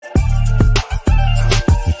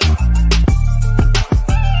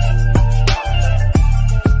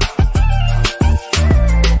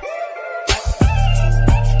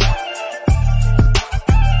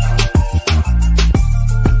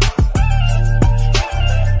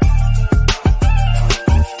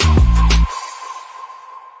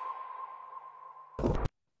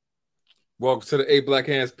Welcome to the Eight Black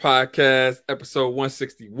Hands Podcast, episode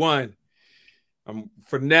 161.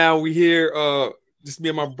 For now, we here. Just me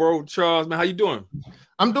and my bro Charles. Man, how you doing?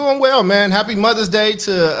 I'm doing well, man. Happy Mother's Day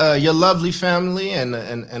to your lovely family and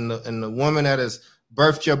the woman that has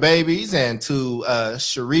birthed your babies, and to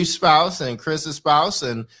Sharif's spouse and Chris's spouse,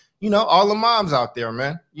 and all the moms out there,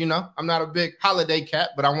 man. I'm not a big holiday cat,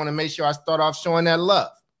 but I want to make sure I start off showing that love.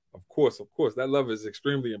 Of course, that love is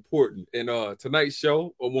extremely important. And tonight's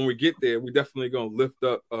show, or when we get there, we definitely gonna lift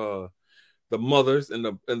up the mothers and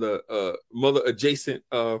the mother adjacent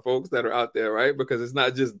folks that are out there, right? Because it's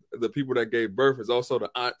not just the people that gave birth; it's also the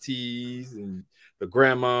aunties and the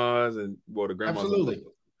grandmas and the grandmas. Absolutely.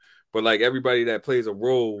 But like everybody that plays a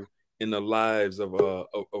role in the lives of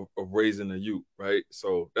raising a youth, right?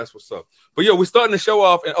 So that's what's up. But we're starting the show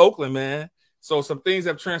off in Oakland, man. So some things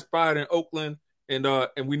have transpired in Oakland. And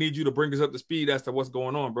we need you to bring us up to speed as to what's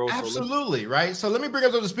going on, bro. Absolutely, right? So let me bring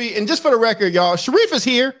us up to speed. And just for the record, y'all, Sharif is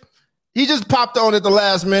here. He just popped on at the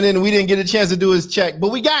last minute, and we didn't get a chance to do his check. But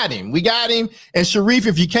we got him. And Sharif,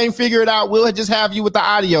 if you can't figure it out, we'll just have you with the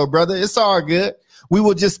audio, brother. It's all good. We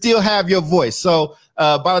will just still have your voice. So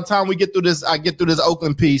by the time we get through this, I get through this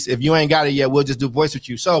Oakland piece. If you ain't got it yet, we'll just do voice with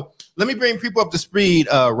you. So let me bring people up to speed,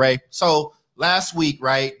 Ray. So last week,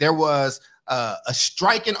 right, there was a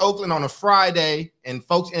strike in Oakland on a Friday, and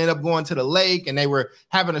folks ended up going to the lake, and they were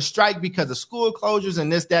having a strike because of school closures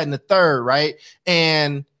and this, that, and the third, right?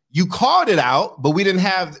 And you called it out, but we didn't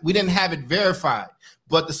have it verified.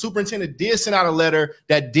 But the superintendent did send out a letter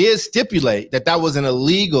that did stipulate that was an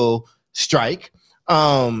illegal strike.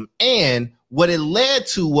 And what it led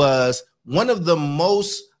to was one of the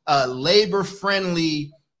most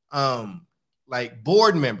labor-friendly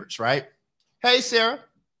board members, right? Hey, Sarah.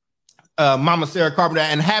 Mama Sarah Carpenter,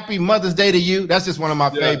 and happy Mother's Day to you. That's just one of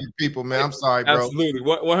my favorite people, man. I'm sorry, bro. Absolutely,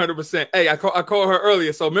 100%. Hey, I called her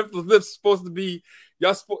earlier. So Memphis Lift's supposed to be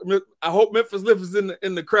y'all. I hope Memphis Lift is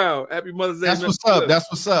in the crowd. Happy Mother's Day. That's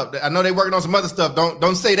what's up. I know they working on some other stuff.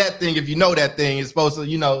 Don't say that thing if you know that thing. It's supposed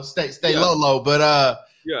to stay low. But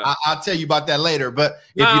I'll tell you about that later. But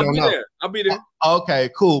if you don't know, I'll be there. Okay,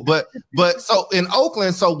 cool. But so in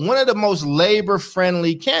Oakland, so one of the most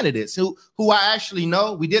labor-friendly candidates who I actually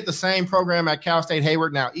know, we did the same program at Cal State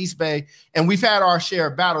Hayward, now East Bay, and we've had our share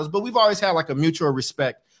of battles, but we've always had like a mutual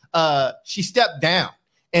respect. She stepped down,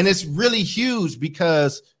 and it's really huge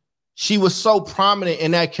because she was so prominent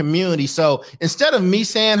in that community. So instead of me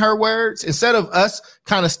saying her words, instead of us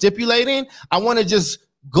kind of stipulating, I want to just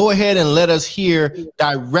go ahead and let us hear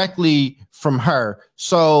directly from her.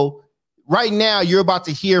 So right now, you're about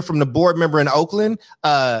to hear from the board member in Oakland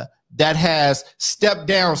that has stepped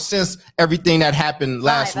down since everything that happened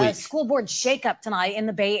last week. School board shakeup tonight in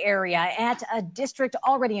the Bay Area at a district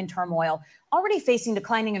already in turmoil, already facing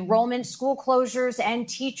declining enrollment, school closures, and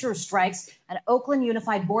teacher strikes. An Oakland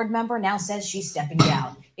Unified board member now says she's stepping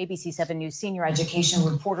down. ABC 7 News senior education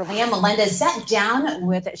reporter Leanne Melendez sat down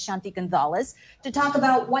with Shanti Gonzalez to talk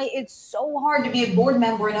about why it's so hard to be a board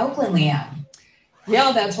member in Oakland, Leanne.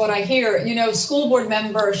 Yeah, that's what I hear. School board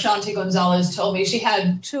member Shanti Gonzalez told me she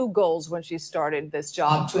had two goals when she started this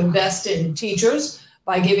job: to invest in teachers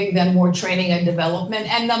by giving them more training and development,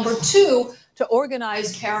 and number two, to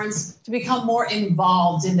organize parents to become more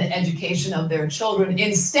involved in the education of their children.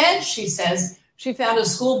 Instead, she says, she found a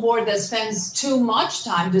school board that spends too much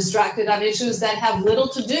time distracted on issues that have little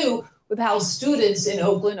to do with how students in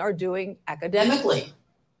Oakland are doing academically.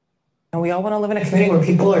 And we all want to live in a community where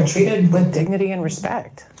people are treated with dignity and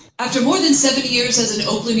respect. After more than 7 years as an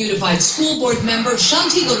Oakland Unified School Board member,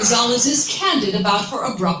 Shanti Gonzalez is candid about her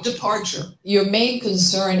abrupt departure. Your main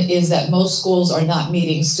concern is that most schools are not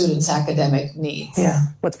meeting students' academic needs. Yeah.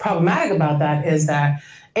 What's problematic about that is that,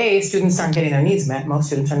 A, students aren't getting their needs met. Most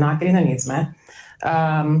students are not getting their needs met.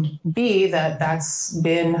 B, that's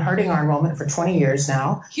been hurting our enrollment for 20 years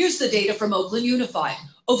now. Here's the data from Oakland Unified.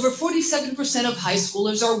 Over 47% of high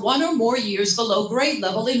schoolers are 1 or more years below grade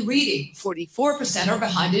level in reading. 44% are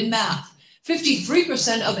behind in math.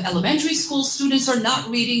 53% of elementary school students are not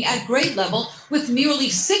reading at grade level, with nearly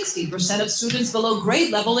 60% of students below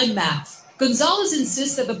grade level in math. Gonzalez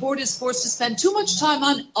insists that the board is forced to spend too much time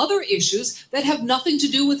on other issues that have nothing to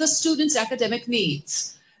do with a student's academic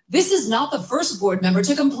needs. This is not the first board member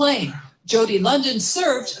to complain. Jody London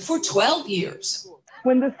served for 12 years.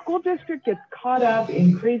 When the school district gets caught up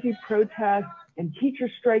in crazy protests and teacher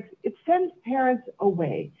strikes, it sends parents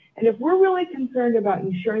away. And if we're really concerned about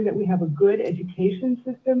ensuring that we have a good education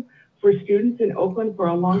system for students in Oakland for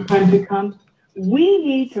a long time to come, we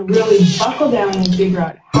need to really buckle down and figure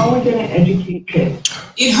out how we're going to educate kids.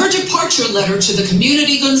 In her departure letter to the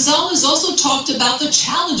community, Gonzalez also talked about the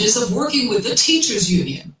challenges of working with the teachers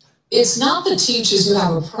union. it's not the teachers you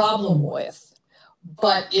have a problem with,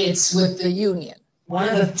 but it's with the union. One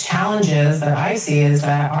of the challenges that I see is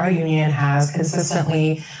that our union has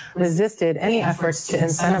consistently resisted any efforts to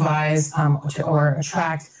incentivize or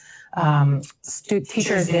attract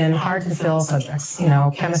teachers in hard-to-fill subjects,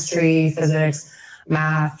 chemistry, physics,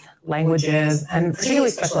 math, languages, and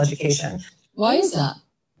particularly special education. Why is that?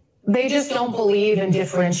 They just don't believe in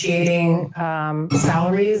differentiating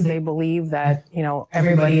salaries. They believe that,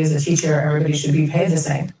 everybody is a teacher, everybody should be paid the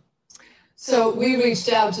same. So we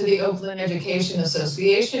reached out to the Oakland Education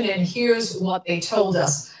Association, and here's what they told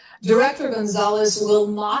us. Director Gonzalez will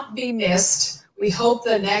not be missed. We hope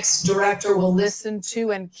the next director will listen to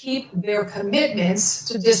and keep their commitments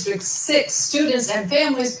to District 6 students and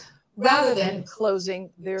families rather than closing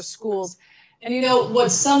their schools. And what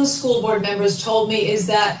some school board members told me is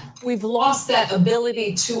that we've lost that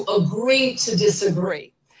ability to agree to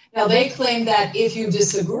disagree. Now, they claim that if you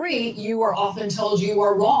disagree, you are often told you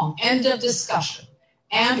are wrong. End of discussion.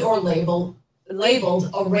 And or labeled a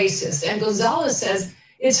racist. And Gonzalez says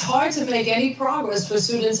it's hard to make any progress for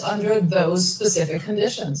students under those specific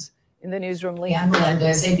conditions. In the newsroom, Leanne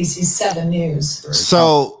Melendez, ABC 7 News.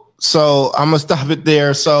 So I'm gonna stop it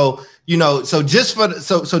there. So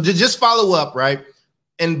just follow up, right?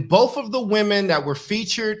 And both of the women that were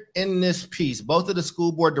featured in this piece, both of the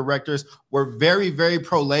school board directors were very, very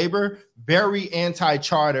pro-labor, very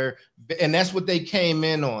anti-charter, and that's what they came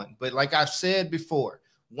in on. But like I've said before,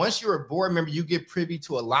 once you're a board member, you get privy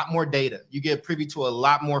to a lot more data. You get privy to a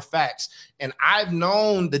lot more facts. And I've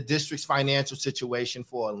known the district's financial situation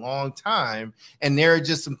for a long time, and there are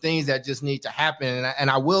just some things that just need to happen.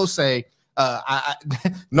 And I will say,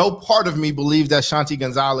 no part of me believes that Shanti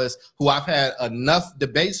Gonzalez, who I've had enough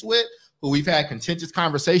debates with, who we've had contentious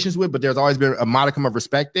conversations with, but there's always been a modicum of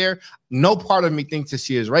respect there. No part of me thinks that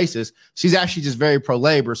she is racist. She's actually just very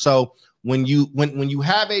pro-labor. So when you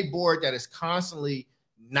have a board that is constantly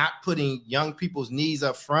not putting young people's needs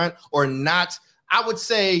up front, or not, I would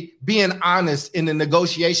say, being honest in the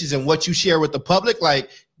negotiations and what you share with the public, like,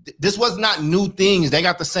 this was not new things. They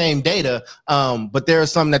got the same data, but there are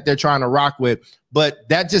some that they're trying to rock with. But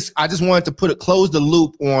I just wanted to close the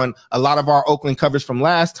loop on a lot of our Oakland coverage from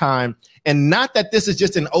last time. And not that this is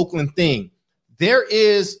just an Oakland thing. There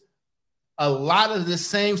is a lot of the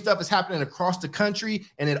same stuff is happening across the country,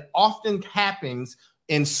 and it often happens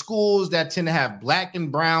in schools that tend to have Black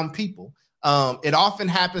and brown people. It often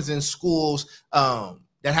happens in schools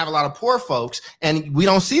that have a lot of poor folks, and we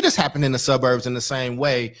don't see this happen in the suburbs in the same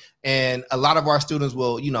way. And a lot of our students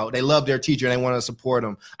will, they love their teacher and they want to support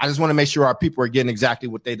them. I just want to make sure our people are getting exactly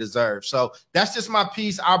what they deserve. So that's just my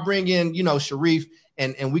piece. I'll bring in, Sharif,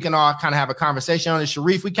 and we can all kind of have a conversation on it.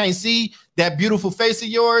 Sharif, we can't see that beautiful face of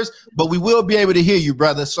yours, but we will be able to hear you,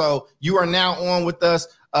 brother. So you are now on with us.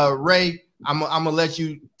 Ray, I'm gonna let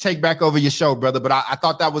you take back over your show, brother. But I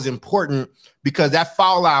thought that was important because that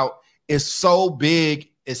fallout is so big,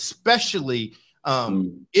 especially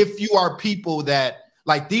if you are people that,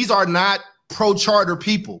 like, these are not pro-charter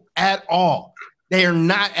people at all. They are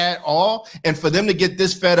not at all. And for them to get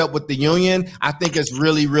this fed up with the union, I think it's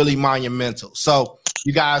really, really monumental. So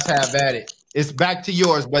you guys have at it. It's back to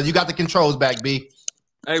yours, but you got the controls back, B.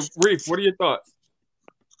 Hey, Reef, what are your thoughts?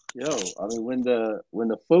 Yo, I mean, when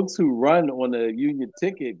the folks who run on the union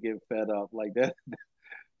ticket get fed up like that,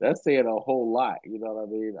 that's saying a whole lot. You know what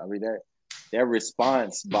I mean? I mean, that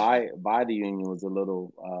response by the union was a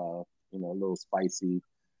little spicy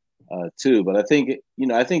too. But I think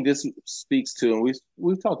this speaks to, and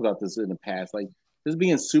we've talked about this in the past, like just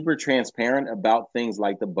being super transparent about things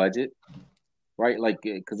like the budget, right? Like,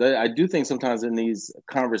 because I do think sometimes in these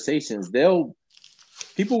conversations,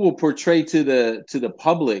 people will portray to the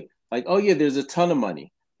public like, oh yeah, there's a ton of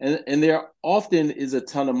money, and there often is a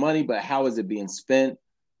ton of money, but how is it being spent?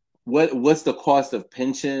 What's the cost of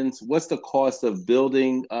pensions? What's the cost of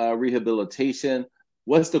building rehabilitation?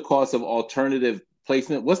 What's the cost of alternative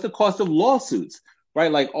placement? What's the cost of lawsuits?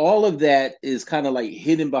 Right? Like, all of that is kind of like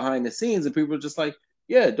hidden behind the scenes, and people are just like,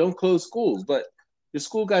 yeah, don't close schools, but your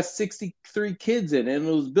school got 63 kids in it, and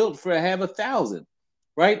it was built for 1,000,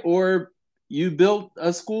 right? Or you built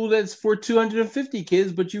a school that's for 250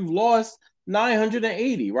 kids, but you've lost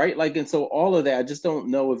 980, right? Like, and so all of that, I just don't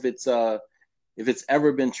know if it's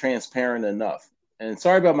ever been transparent enough. And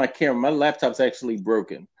sorry about my camera. My laptop's actually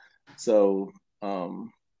broken. So,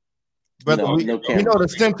 brother, we know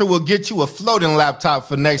the center will get you a floating laptop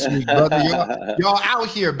for next week, brother. Y'all out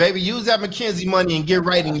here, baby. Use that McKinsey money and get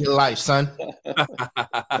right in your life, son.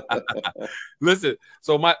 Listen,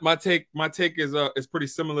 so my take is pretty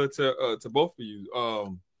similar to both of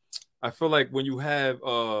you. I feel like when you have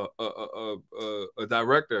a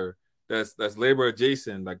director that's labor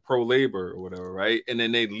adjacent, like pro labor or whatever, right? And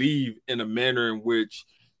then they leave in a manner in which,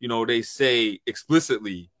 you know, they say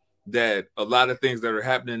explicitly that a lot of things that are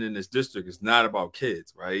happening in this district is not about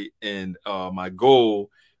kids, right? And my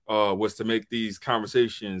goal was to make these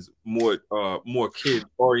conversations more kid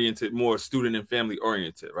oriented, more student and family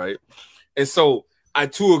oriented, right? And so I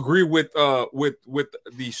too agree with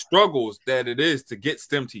the struggles that it is to get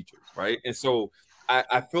STEM teachers, right? And so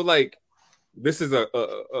I feel like this is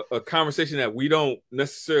a conversation that we don't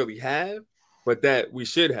necessarily have, but that we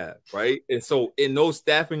should have, right? And so in those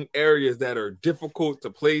staffing areas that are difficult to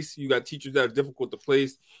place, you got teachers that are difficult to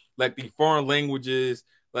place, like the foreign languages,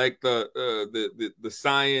 like the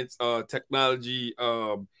science, technology,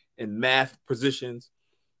 and math positions.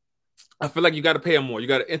 I feel like you got to pay them more. You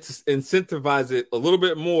got to incentivize it a little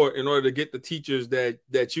bit more in order to get the teachers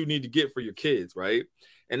that you need to get for your kids, right?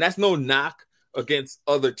 And that's no knock against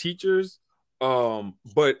other teachers.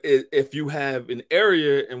 But if you have an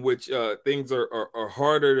area in which things are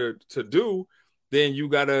harder to do, then you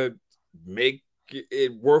got to make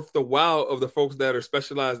it worth the while of the folks that are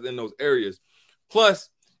specialized in those areas. Plus,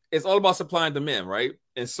 it's all about supply and demand, right?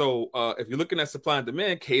 And so if you're looking at supply and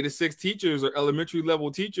demand, K-6 teachers or elementary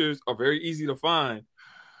level teachers are very easy to find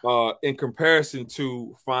in comparison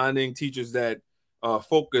to finding teachers that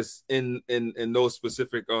focus in those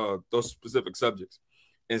specific subjects.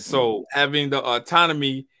 And so having the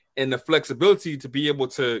autonomy and the flexibility to be able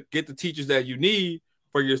to get the teachers that you need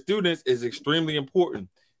for your students is extremely important.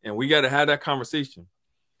 And we got to have that conversation.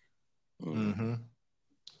 Mm-hmm.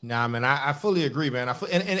 Nah, man, I fully agree, man.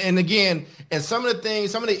 And again, and some of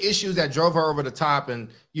the issues that drove her over the top, and,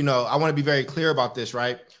 you know, I want to be very clear about this,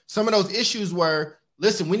 right? Some of those issues were,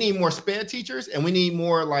 listen, we need more SPED teachers, and we need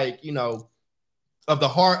more, like, you know, of the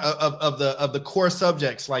heart of the core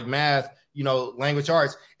subjects like math, you know, language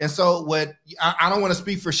arts. And so I don't want to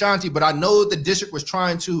speak for Shanti, but I know the district was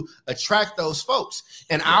trying to attract those folks.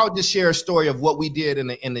 And I'll just share a story of what we did in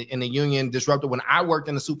the union disruptor when I worked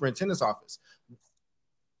in the superintendent's office.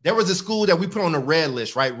 There was a school that we put on the red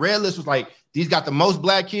list, right? Red list was like, these got the most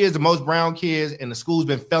black kids, the most brown kids, and the school's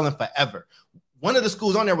been failing forever. One of the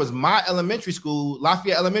schools on there was my elementary school,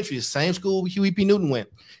 Lafayette Elementary, the same school Huey P. Newton went.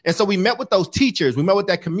 And so we met with those teachers, we met with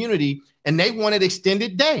that community, and they wanted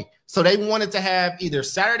extended day. So they wanted to have either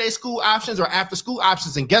Saturday school options or after school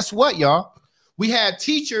options. And guess what, y'all? We had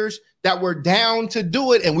teachers that were down to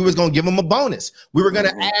do it, and we was going to give them a bonus. We were going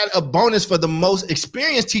to add a bonus for the most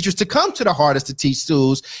experienced teachers to come to the hardest to teach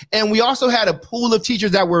schools. And we also had a pool of teachers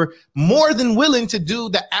that were more than willing to do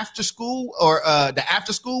the after school or the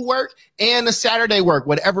after school work and the Saturday work,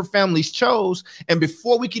 whatever families chose. And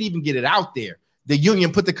before we could even get it out there, the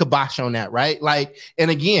union put the kibosh on that, right? Like, and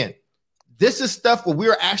again, this is stuff where we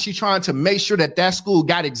were actually trying to make sure that school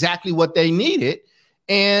got exactly what they needed.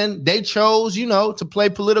 And they chose, you know, to play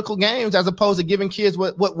political games as opposed to giving kids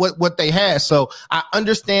what they had. So I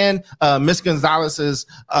understand Ms. Gonzalez's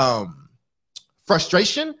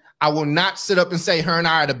frustration. I will not sit up and say her and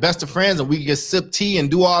I are the best of friends and we can just sip tea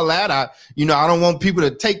and do all that. I don't want people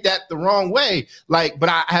to take that the wrong way. But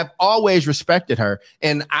I have always respected her,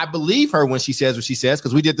 and I believe her when she says what she says,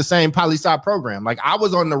 because we did the same poli-sci program. Like, I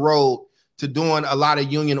was on the road to doing a lot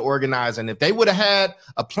of union organizing. If they would have had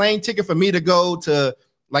a plane ticket for me to go to,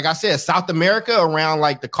 like I said, South America around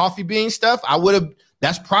like the coffee bean stuff,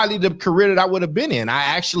 that's probably the career that I would have been in.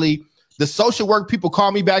 The social work people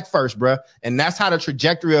call me back first, bro. And that's how the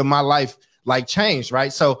trajectory of my life like changed,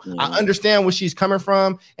 right? So I understand where she's coming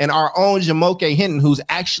from. And our own Jamoke Hinton, who's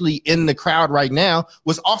actually in the crowd right now,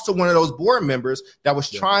 was also one of those board members that was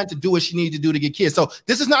trying to do what she needed to do to get kids. So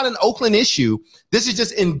this is not an Oakland issue. This is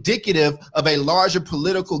just indicative of a larger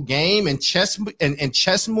political game and chess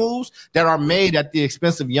moves that are made at the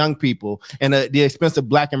expense of young people and the expense of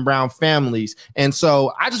black and brown families. And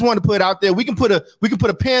so I just want to put it out there. We can put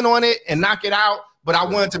a pin on it and knock it out, but I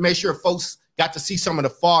wanted to make sure folks got to see some of the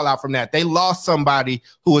fallout from that. They lost somebody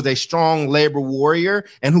who was a strong labor warrior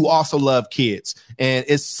and who also loved kids. And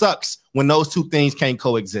it sucks when those two things can't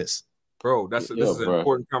coexist. Bro, this is an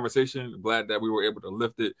important conversation. I'm glad that we were able to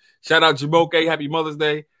lift it. Shout out Jamoke. Happy Mother's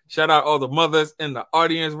Day. Shout out all the mothers in the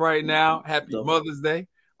audience right now. Happy Mother's Day.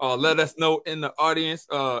 Let us know in the audience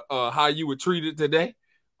how you were treated today.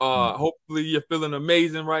 Hopefully you're feeling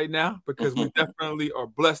amazing right now, because we definitely are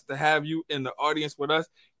blessed to have you in the audience with us,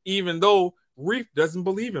 even though Reef doesn't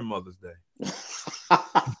believe in Mother's Day.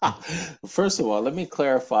 First of all, let me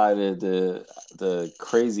clarify the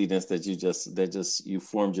craziness that you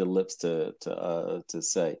formed your lips to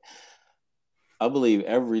say. I believe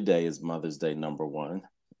every day is Mother's Day, number one.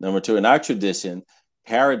 Number two, in our tradition,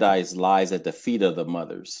 paradise lies at the feet of the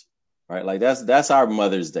mothers. right? Like that's our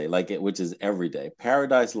Mother's Day, which is every day.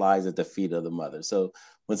 Paradise lies at the feet of the mother. So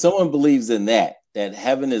when someone believes in that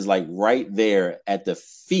heaven is like right there at the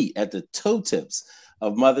feet, at the toe tips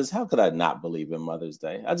of mothers, how could I not believe in Mother's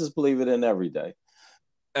Day? I just believe it in every day.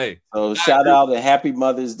 Hey, so shout out and happy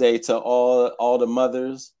Mother's Day to all the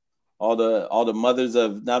mothers, all the mothers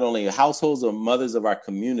of not only households or mothers of our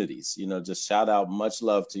communities. Just shout out, much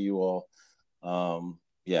love to you all.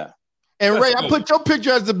 Yeah. And Ray, I put your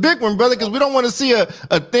picture as the big one, brother, because we don't want to see a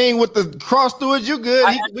thing with the cross through it. You good?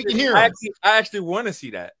 We can hear him. I actually want to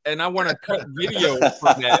see that, and I want to cut video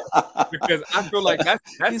from that because I feel like that's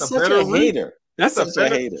He's a better hater.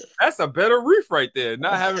 That's a better reef right there.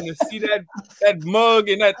 Not having to see that mug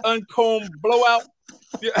and that uncombed blowout.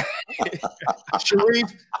 Yeah.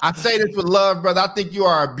 Sharif, I say this with love, brother. I think you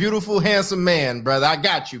are a beautiful, handsome man, brother. I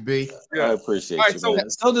got you, B. Yeah. I appreciate you.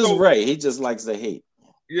 So does Ray. He just likes to hate.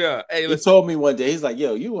 Yeah. Hey, he told me one day, he's like,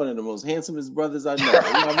 yo, you one of the most handsomest brothers I know. You know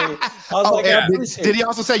what I mean? I was like, did he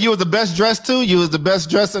also say you was the best dressed too? You was the best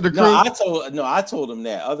dressed of the crew? I told him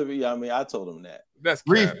that. I told him that. That's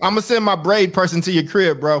Reef, I'm gonna send my braid person to your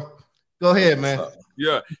crib, bro. Go ahead, man.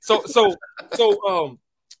 Yeah. So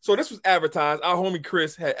this was advertised. Our homie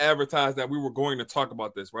Chris had advertised that we were going to talk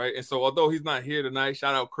about this, right? And so although he's not here tonight,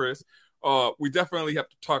 shout out Chris. We definitely have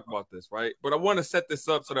to talk about this, right? But I want to set this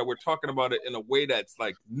up so that we're talking about it in a way that's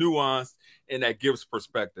like nuanced and that gives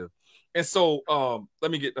perspective. And so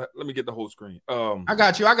let me get the whole screen. I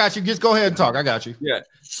got you. Just go ahead and talk. I got you. Yeah.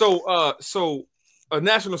 So a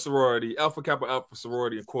national sorority, Alpha Kappa Alpha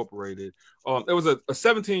Sorority Incorporated. There was a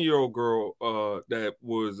 17-year-old girl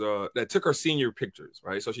that took her senior pictures,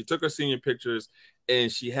 right? So she took her senior pictures and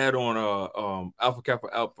she had on Alpha Kappa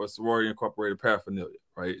Alpha Sorority Incorporated paraphernalia,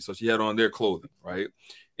 right? So she had on their clothing, right?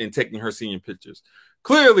 And taking her senior pictures.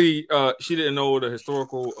 Clearly, she didn't know the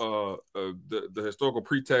historical the historical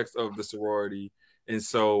pretext of the sorority. And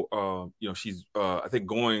so, she's, I think,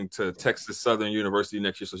 going to Texas Southern University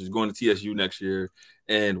next year. So she's going to TSU next year.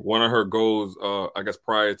 And one of her goals, I guess,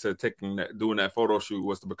 prior to doing that photo shoot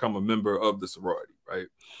was to become a member of the sorority, right?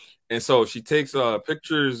 And so she takes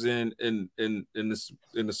pictures in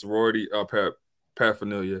the sorority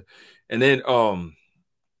paraphernalia. And then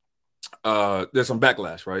there's some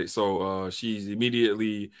backlash, right? So she's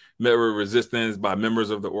immediately met with resistance by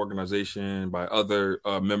members of the organization, by other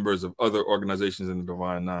members of other organizations in the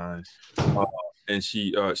Divine Nine, and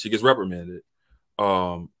she gets reprimanded.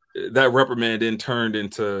 That reprimand then turned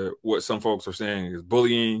into what some folks are saying is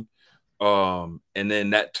bullying, and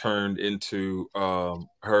then that turned into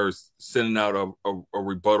her sending out a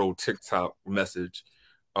rebuttal TikTok message.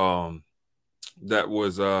 That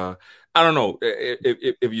was I don't know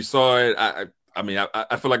if you saw it. I mean,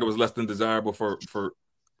 I feel like it was less than desirable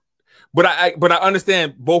but I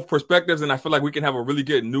understand both perspectives, and I feel like we can have a really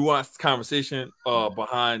good nuanced conversation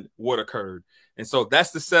behind what occurred. And so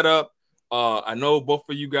that's the setup. I know both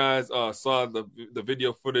of you guys saw the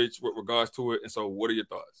video footage with regards to it, and so what are your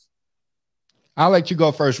thoughts? I'll let you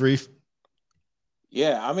go first, Reef.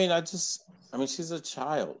 Yeah, I mean, she's a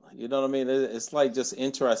child. You know what I mean? It's like just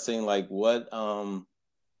interesting, like what I'm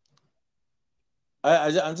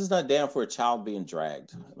just not down for a child being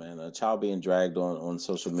dragged, man. A child being dragged on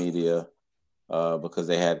social media because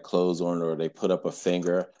they had clothes on or they put up a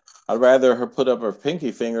finger. I'd rather her put up her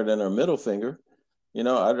pinky finger than her middle finger.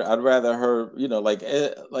 I'd rather her, like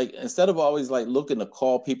instead of always like looking to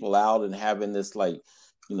call people out and having this like,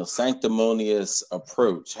 sanctimonious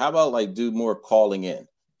approach. How about like do more calling in?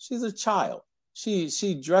 She's a child.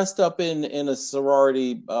 She dressed up in a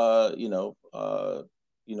sorority,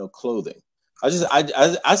 clothing.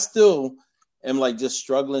 I still am like just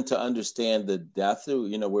struggling to understand the depth,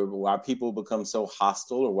 why people become so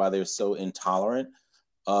hostile or why they're so intolerant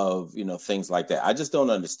of, things like that. I just don't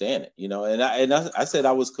understand it, and I said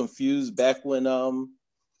I was confused back when,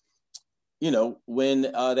 when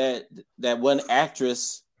that one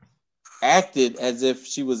actress acted as if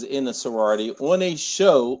she was in a sorority on a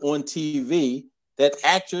show on TV that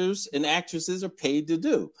actors and actresses are paid to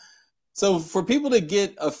do. So for people to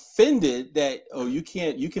get offended that, you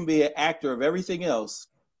can be an actor of everything else.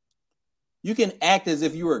 You can act as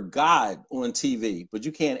if you were God on TV, but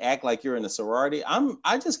you can't act like you're in a sorority.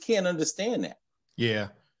 I just can't understand that. Yeah.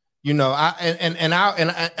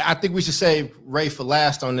 I think we should save Ray for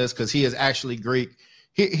last on this because he is actually Greek.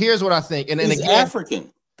 Here's what I think. And he's again,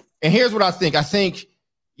 African. And here's what I think. I think,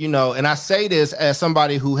 and I say this as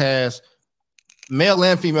somebody who has male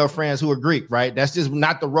and female friends who are Greek, right? That's just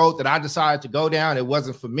not the road that I decided to go down. It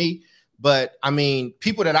wasn't for me. But I mean,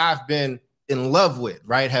 people that I've been in love with,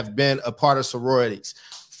 right, have been a part of sororities.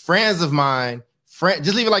 Friends of mine,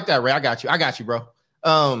 just leave it like that, Ray. I got you, bro.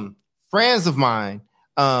 friends of mine,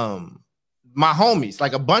 my homies,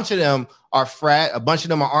 like a bunch of them are frat, a bunch of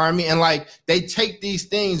them are Army, and like they take these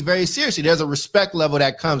things very seriously. There's a respect level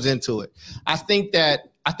that comes into it. I think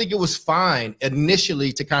it was fine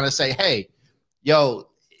initially to kind of say, hey, yo,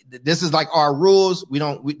 this is like our rules.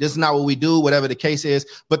 This is not what we do, whatever the case is.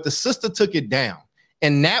 But the sister took it down.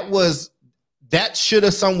 And that should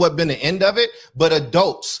have somewhat been the end of it. But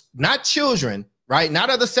adults, not children, right? Not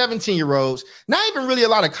other 17-year-olds, not even really a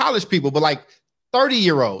lot of college people, but like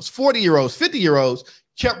 30-year-olds, 40-year-olds, 50-year-olds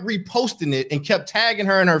kept reposting it and kept tagging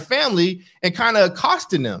her and her family and kind of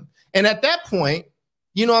accosting them. And at that point,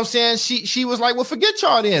 you know what I'm saying? She was like, well, forget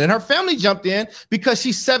y'all then. And her family jumped in because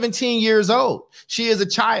she's 17 years old. She is a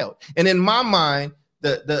child. And in my mind,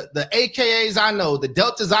 the AKAs I know, the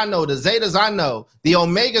Deltas I know, the Zetas I know, the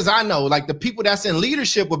Omegas I know, like the people that's in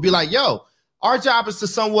leadership would be like, yo, our job is to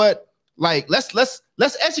somewhat like, let's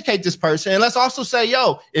educate this person. And let's also say,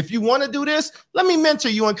 yo, if you want to do this, let me mentor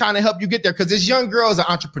you and kind of help you get there. Because this young girl is an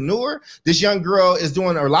entrepreneur. This young girl is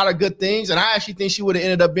doing a lot of good things. And I actually think she would have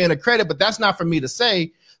ended up being a credit, but that's not for me to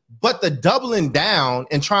say. But the doubling down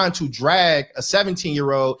and trying to drag a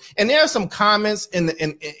 17-year-old, and there are some comments in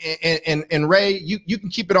Ray, you can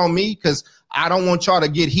keep it on me because I don't want y'all to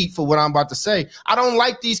get heat for what I'm about to say. I don't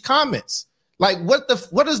like these comments. Like, what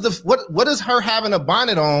does her having a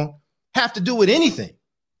bonnet on have to do with anything?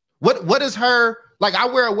 What is her, like, I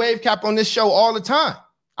wear a wave cap on this show all the time.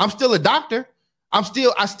 I'm still a doctor. I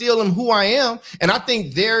still am who I am. And I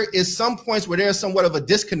think there is some points where there's somewhat of a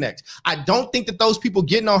disconnect. I don't think that those people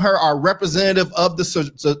getting on her are representative of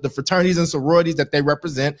the fraternities and sororities that they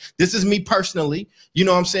represent. This is me personally. You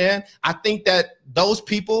know what I'm saying? I think that those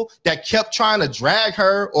people that kept trying to drag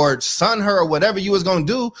her or son her or whatever you was going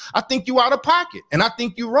to do, I think you out of pocket. And I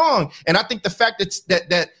think you wrong. And I think the fact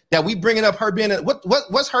that we bringing up her being,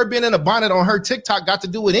 what's her being in a bonnet on her TikTok got to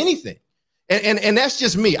do with anything? And that's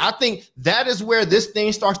just me. I think that is where this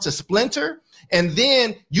thing starts to splinter. And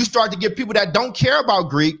then you start to get people that don't care about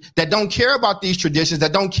Greek, that don't care about these traditions,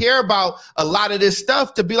 that don't care about a lot of this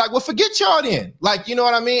stuff to be like, well, forget y'all then. Like, you know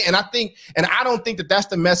what I mean? And I don't think that that's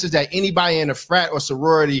the message that anybody in a frat or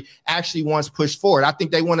sorority actually wants pushed forward. I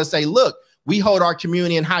think they want to say, look, we hold our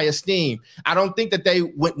community in high esteem. I don't think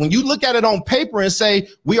that when you look at it on paper and say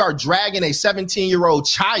we are dragging a 17-year-old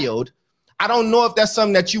child, I don't know if that's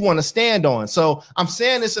something that you want to stand on. So I'm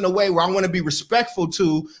saying this in a way where I want to be respectful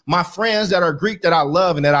to my friends that are Greek that I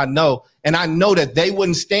love and that I know. And I know that they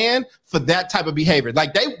wouldn't stand for that type of behavior.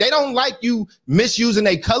 Like they don't like you misusing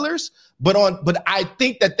their colors, but I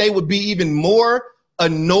think that they would be even more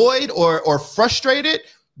annoyed or frustrated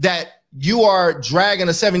that you are dragging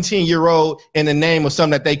a 17-year-old in the name of something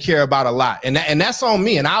that they care about a lot. And that's on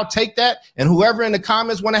me. And I'll take that. And whoever in the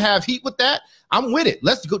comments want to have heat with that, I'm with it.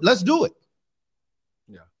 Let's do it.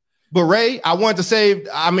 But Ray, I wanted to say,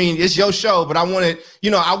 I mean, it's your show, but I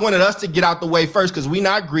wanted us to get out the way first because we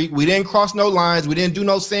not Greek. We didn't cross no lines. We didn't do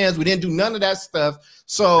no sins. We didn't do none of that stuff.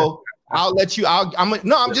 So I'll let you.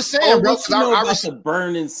 I'm just saying, bro. I about the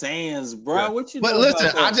burning sands, bro. Yeah. What you? But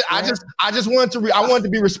listen, I just wanted to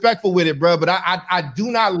be respectful with it, bro. But I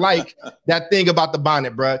do not like that thing about the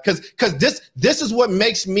bonnet, bro. Because this is what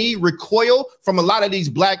makes me recoil from a lot of these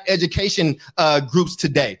black education groups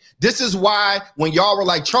today. This is why when y'all were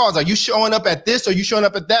like, Charles, are you showing up at this or you showing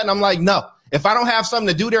up at that? And I'm like, no. If I don't have something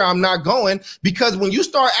to do there, I'm not going. Because when you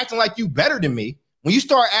start acting like you better than me, when you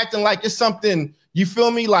start acting like it's something, you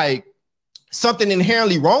feel me, like something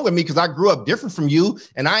inherently wrong with me because I grew up different from you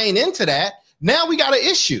and I ain't into that. Now we got an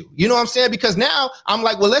issue. You know what I'm saying? Because now I'm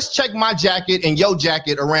like, well, let's check my jacket and your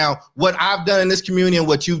jacket around what I've done in this community and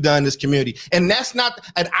what you've done in this community. And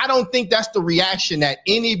I don't think that's the reaction that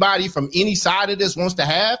anybody from any side of this wants to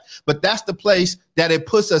have, but that's the place that it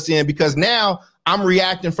puts us in because now I'm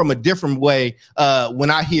reacting from a different way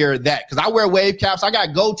when I hear that. Because I wear wave caps. I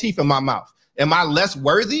got gold teeth in my mouth. Am I less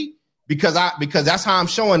worthy? Because that's how I'm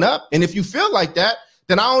showing up. And if you feel like that,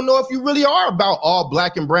 then I don't know if you really are about all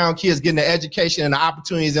black and brown kids getting the education and the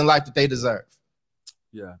opportunities in life that they deserve.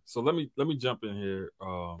 Yeah. So let me jump in here.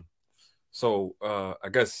 I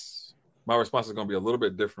guess my response is going to be a little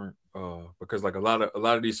bit different because like a lot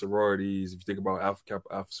of these sororities, if you think about Alpha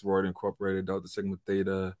Kappa Alpha Sorority Incorporated, Delta Sigma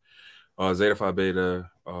Theta, Zeta Phi Beta,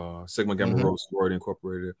 Sigma Gamma Rho Sorority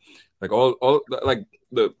Incorporated, like all like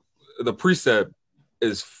the precept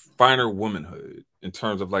is finer womanhood in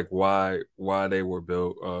terms of like why they were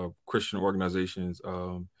built, Christian organizations.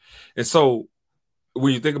 And so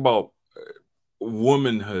when you think about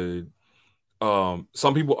womanhood,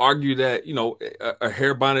 some people argue that, you know, a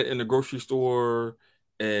hair bonnet in the grocery store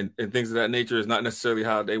and things of that nature is not necessarily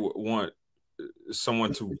how they would want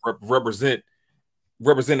someone to represent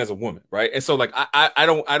represent as a woman, right? And so like I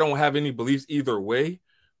don't have any beliefs either way,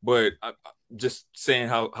 but I'm just saying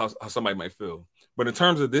how somebody might feel. But in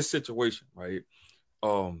terms of this situation, right?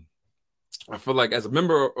 I feel like as a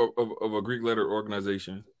member of a Greek letter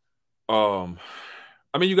organization,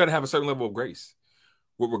 I mean, you got to have a certain level of grace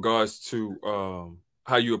with regards to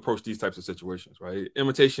how you approach these types of situations, right?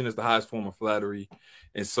 Imitation is the highest form of flattery.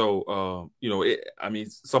 And so, you know, I mean,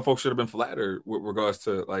 some folks should have been flattered with regards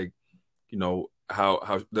to like, you know, how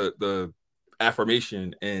the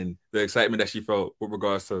affirmation and the excitement that she felt with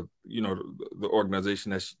regards to, you know, the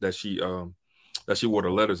organization that she wore the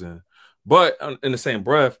letters in. But in the same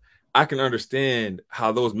breath, I can understand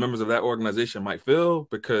how those members of that organization might feel,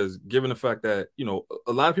 because given the fact that, you know,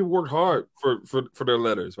 a lot of people worked hard for their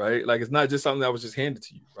letters, right? Like, it's not just something that was just handed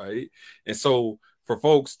to you, right? And so for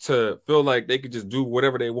folks to feel like they could just do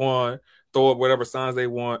whatever they want, throw up whatever signs they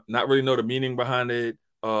want, not really know the meaning behind it,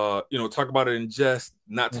 you know, talk about it in jest,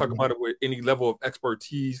 not talk about it with any level of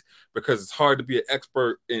expertise, because it's hard to be an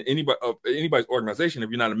expert in anybody's organization if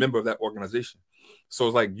you're not a member of that organization. So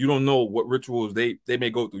it's like you don't know what rituals they may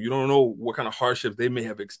go through. You don't know what kind of hardships they may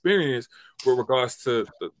have experienced with regards to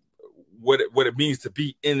what it means to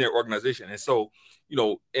be in their organization. And so, you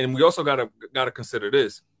know, and we also gotta consider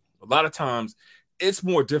this. A lot of times it's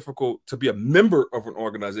more difficult to be a member of an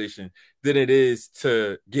organization than it is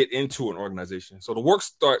to get into an organization. So the work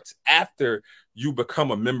starts after you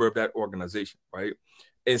become a member of that organization, right?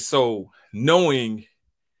 And so knowing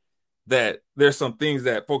that there's some things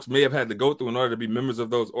that folks may have had to go through in order to be members of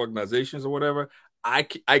those organizations or whatever, I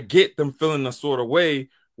get them feeling a sort of way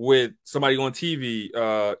with somebody on TV,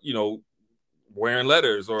 you know, wearing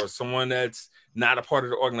letters, or someone that's not a part of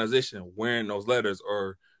the organization wearing those letters,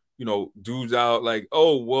 or, you know, dudes out like,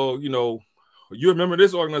 oh, well, you know, you remember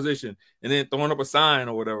this organization, and then throwing up a sign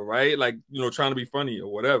or whatever, right? Like, you know, trying to be funny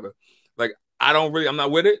or whatever. Like, I'm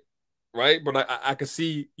not with it, right? But I can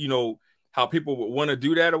see, you know, how people would want to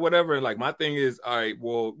do that or whatever. And like, my thing is, all right,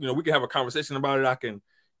 well, you know, we can have a conversation about it. I can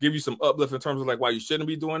give you some uplift in terms of like why you shouldn't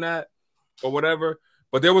be doing that or whatever.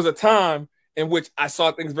 But there was a time in which I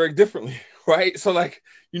saw things very differently, right? So like,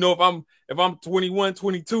 you know, if I'm 21,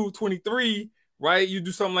 22, 23, right, you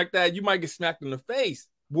do something like that, you might get smacked in the face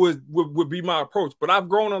would be my approach. But I've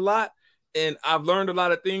grown a lot and I've learned a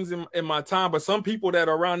lot of things in my time. But some people that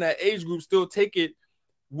are around that age group still take it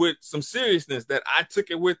with some seriousness that I took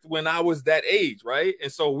it with when I was that age, right? And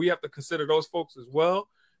so we have to consider those folks as well.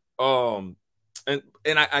 And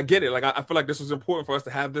I get it. Like, I feel like this was important for us to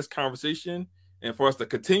have this conversation and for us to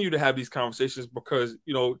continue to have these conversations, because,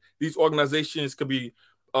 you know, these organizations could be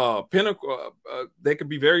pinnacle. They could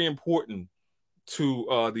be very important to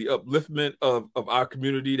the upliftment of our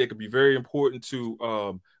community. They could be very important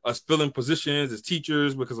to us filling positions as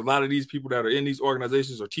teachers, because a lot of these people that are in these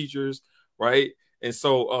organizations are teachers, right? And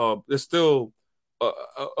so there's still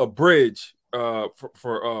a bridge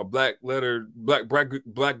for Black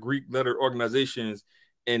Greek letter organizations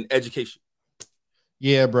in education.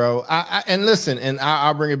 Yeah, bro. And listen, and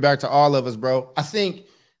I'll bring it back to all of us, bro. I think,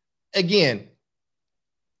 again,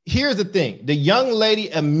 here's the thing. The young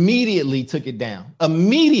lady immediately took it down.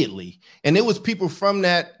 Immediately. And it was people from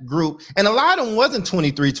that group. And a lot of them wasn't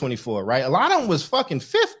 23, 24, right? A lot of them was fucking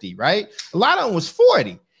 50, right? A lot of them was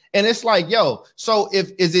 40. And it's like, yo, so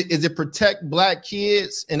is it protect Black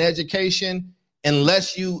kids in education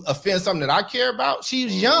unless you offend something that I care about?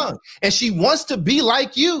 She's young and she wants to be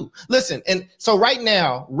like you. Listen, and so right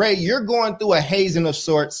now, Ray, you're going through a hazing of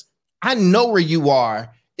sorts. I know where you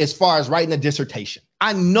are as far as writing a dissertation.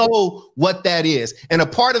 I know what that is. And a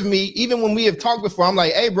part of me, even when we have talked before, I'm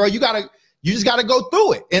like, hey, bro, you just gotta go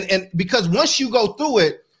through it. And because once you go through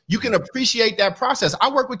it, you can appreciate that process. I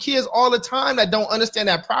work with kids all the time that don't understand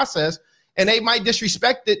that process, and they might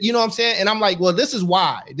disrespect it. You know what I'm saying? And I'm like, well, this is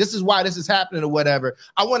why this is happening or whatever.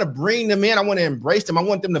 I want to bring them in. I want to embrace them. I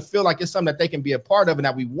want them to feel like it's something that they can be a part of and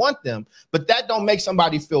that we want them. But that don't make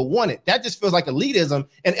somebody feel wanted. That just feels like elitism.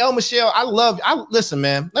 And El Michelle, listen,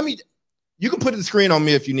 man, you can put the screen on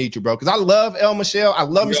me if you need to, bro. Because I love El Michelle. I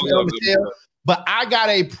love El Michelle. But I got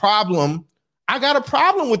a problem.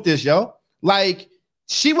 With this, yo. Like,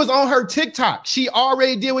 she was on her TikTok. She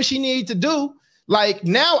already did what she needed to do. Like,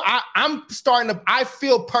 now I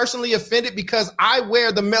feel personally offended because I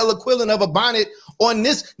wear the male equivalent of a bonnet on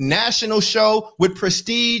this national show with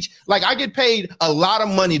prestige. Like, I get paid a lot of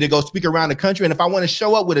money to go speak around the country. And if I want to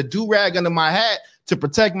show up with a do-rag under my hat to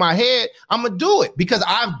protect my head, I'm going to do it because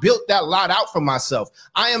I've built that lot out for myself.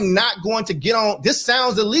 I am not going to get on. This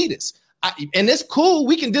sounds elitist. And it's cool.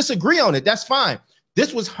 We can disagree on it. That's fine.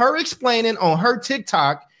 This was her explaining on her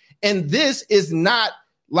TikTok. And this is not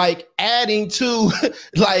like adding to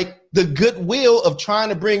like the goodwill of trying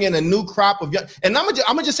to bring in a new crop of young. And I'm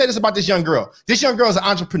gonna just say this about this young girl. This young girl is an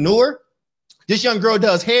entrepreneur. This young girl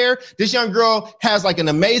does hair. This young girl has like an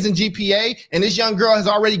amazing GPA, and this young girl has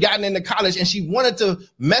already gotten into college, and she wanted to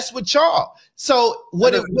mess with y'all. So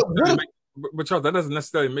but Charles, that doesn't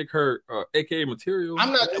necessarily make her AKA material. I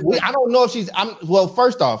don't know if she's. Well,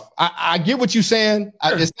 first off, I get what you're saying.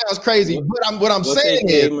 It sounds crazy, but what I'm saying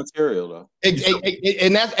AKA is material though.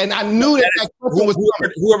 And I knew that question was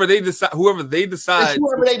whoever they decide.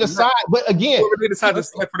 But again, whoever they decide to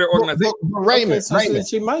select for their organization. Raymond,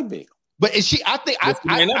 she might be. But is she?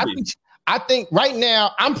 I think right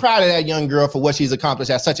now I'm proud of that young girl for what she's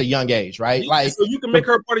accomplished at such a young age, right? Like, so you can make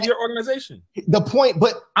her part of your organization. The point,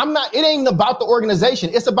 but I'm not. It ain't about the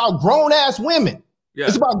organization. It's about grown ass women. Yeah.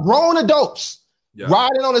 It's about grown adults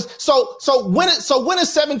riding on this. So when is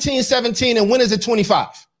 17 and when is it 25?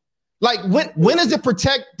 Like when does it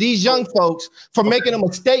protect these young folks from making a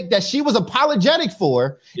mistake that she was apologetic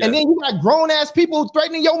for, and then you got grown ass people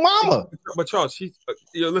threatening your mama? But Charles,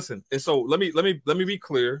 listen, and so let me be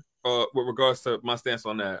clear with regards to my stance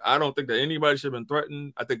on that. I don't think that anybody should have been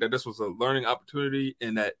threatened. I think that this was a learning opportunity,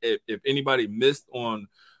 and that if anybody missed on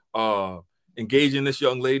engaging this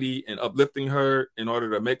young lady and uplifting her in order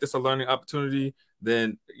to make this a learning opportunity,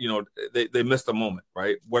 then they missed a moment,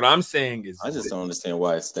 right? What I'm saying is, I just don't understand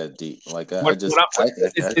why it's that deep. Like I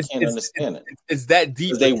can't understand it. It's that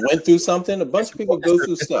deep. They went through something. A bunch of people go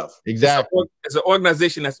through stuff. Exactly. It's an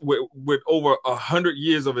organization that's with over 100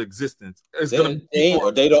 years of existence. Are they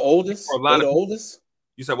the oldest? Are they the oldest?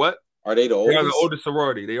 You said what? Are they the oldest? They are the oldest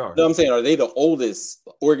sorority. They are. No, I'm saying, are they the oldest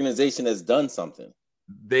organization that's done something?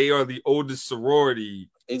 They are the oldest sorority.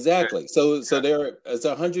 Exactly. So it's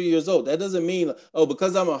 100 years old. That doesn't mean,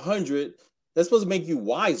 because I'm 100, that's supposed to make you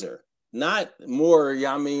wiser, not more.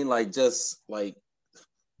 I mean, just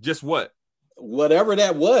what? Whatever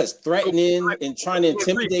that was, threatening and trying to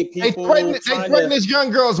intimidate people. They threaten this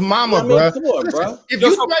young girl's mama, bro. Come on, bro. If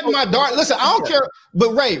you threaten my daughter, listen, I don't care.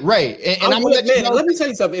 But Ray, and I'm let me tell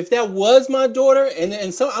you something. If that was my daughter,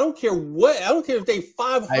 and so I don't care if they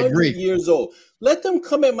 500 years old. Let them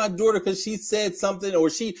come at my daughter because she said something or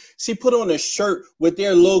she put on a shirt with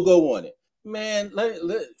their logo on it. Man,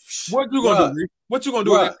 what you gonna do? What you gonna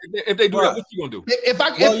do if they do that? What you gonna do?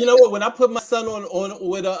 You know what? When I put my son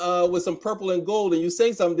on with some purple and gold, and you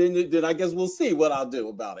say something, then I guess we'll see what I'll do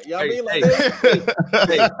about it. You know what I mean?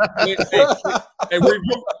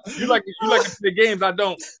 You like to play games. I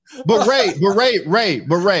don't. But Ray,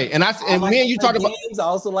 and me and you talk about games. I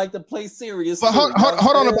also like to play serious. But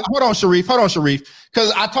hold on, Sharif.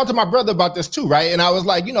 Because I talked to my brother about this too, right? And I was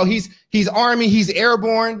like, he's Army, he's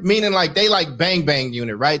airborne, meaning like they like bang bang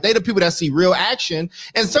unit, right? They the people that see real action.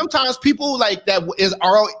 And sometimes people like that's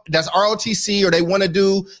ROTC or they want to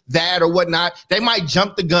do that or whatnot. They might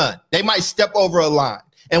jump the gun. They might step over a line.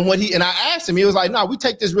 And I asked him, he was like, "No, we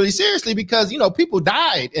take this really seriously because people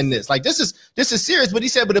died in this. Like this is serious." But he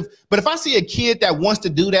said, "But if I see a kid that wants to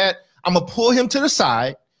do that, I'm gonna pull him to the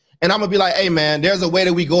side." And I'm gonna be like, "Hey man, there's a way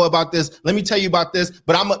that we go about this. Let me tell you about this."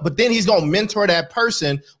 But then he's gonna mentor that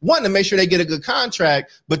person, one, to make sure they get a good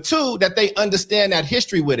contract, but two, that they understand that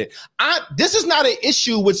history with it. This is not an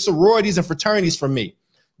issue with sororities and fraternities for me.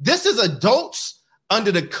 This is adults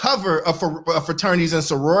under the cover of fraternities and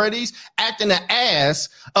sororities acting an ass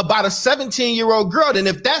about a 17-year-old girl. And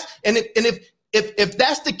if that's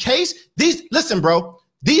the case, listen, bro.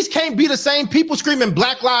 These can't be the same people screaming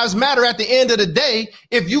Black Lives Matter at the end of the day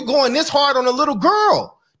if you going this hard on a little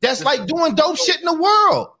girl that's like doing dope shit in the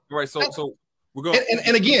world. Right. So we're going.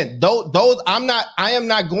 And again, those I am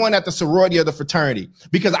not going at the sorority or the fraternity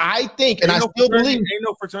because I think, and I still believe, ain't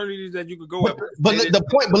no fraternities that you could go at. But listen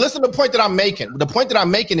to the point that I'm making. The point that I'm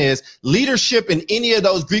making is leadership in any of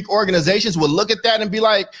those Greek organizations will look at that and be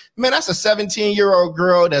like, man, that's a 17-year-old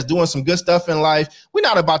girl that's doing some good stuff in life. We're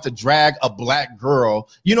not about to drag a black girl.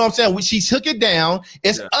 You know what I'm saying? She took it down.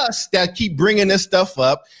 It's us that keep bringing this stuff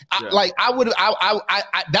up. That's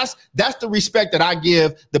the respect that I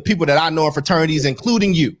give the people that I know in fraternities,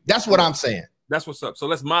 including you. That's what I'm saying. That's what's up. So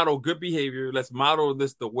let's model good behavior. Let's model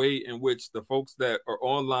this the way in which the folks that are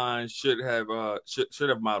online should have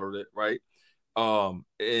modeled it, right?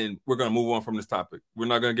 And we're gonna move on from this topic. We're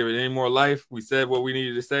not gonna give it any more life. We said what we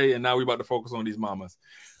needed to say, and now we're about to focus on these mamas.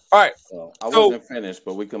 All right. I wasn't finished,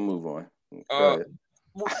 but we can move on.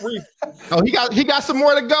 He got some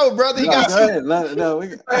more to go, brother. Go ahead.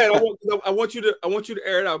 I want you to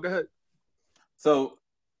air it out. Go ahead. So,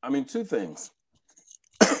 I mean, two things.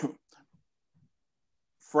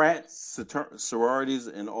 Frats, sororities,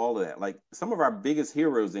 and all of that. Like some of our biggest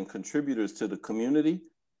heroes and contributors to the community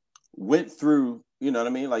went through You know what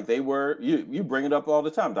I mean? Like they were, you bring it up all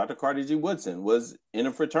the time. Dr. Carter G. Woodson was in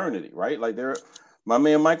a fraternity, right? Like my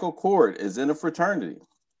man Michael Cord is in a fraternity.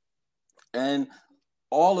 And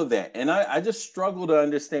all of that. And I just struggle to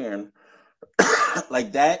understand,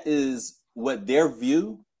 like that is what their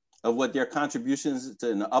view of what their contributions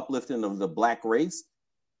to the uplifting of the Black race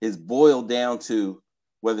is boiled down to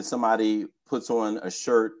whether somebody puts on a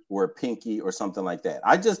shirt or a pinky or something like that.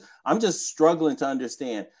 I'm just struggling to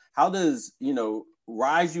understand, how does,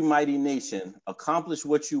 Rise You Mighty Nation, accomplish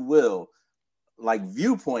what you will, like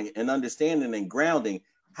viewpoint and understanding and grounding,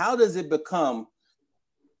 how does it become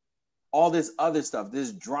all this other stuff,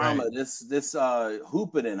 this drama, right, this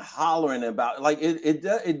hooping and hollering about, like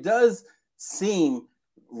it does seem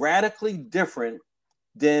radically different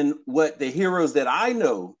than what the heroes that I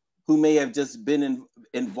know who may have just been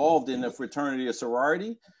involved in a fraternity or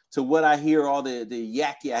sorority, to what I hear all the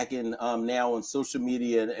yakking now on social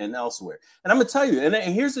media and elsewhere. And I'm gonna tell you, and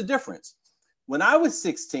here's the difference. When I was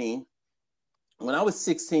 16,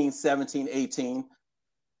 17, 18,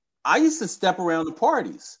 I used to step around the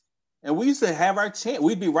parties and we used to have our chant.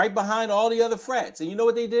 We'd be right behind all the other frats. And you know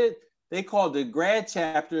what they did? They called the grad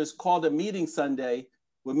chapters, called a meeting Sunday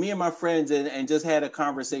with me and my friends and just had a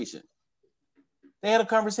conversation. They had a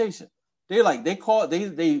conversation. They're like,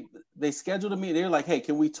 they scheduled a meeting. They're like, hey,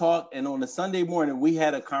 can we talk? And on a Sunday morning, we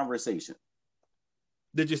had a conversation.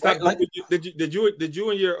 Did you stop? Like, did you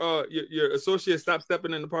and your associates stop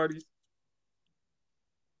stepping in the parties?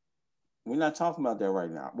 We're not talking about that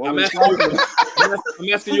right now. I'm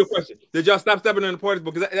asking you a question. Did y'all stop stepping in the parties?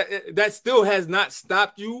 Because that still has not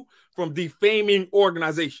stopped you from defaming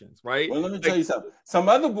organizations, right? Well, let me tell you something. Some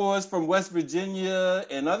other boys from West Virginia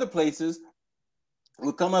and other places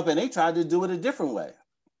would come up and they tried to do it a different way.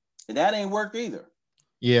 And that ain't worked either.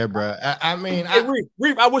 Yeah, bro. I mean,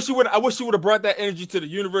 Reef, I wish you would have brought that energy to the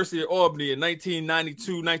University of Albany in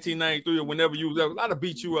 1992, 1993, or whenever you was there. I'd have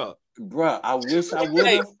beat you up. Bro, I wish I would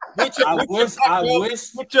have. With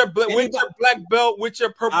your black belt, with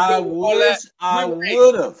your purple belt, I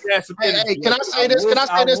would have. Hey, can I say this?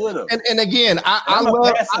 And again, I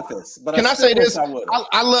love pacifist, but can I say this?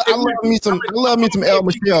 I love me some El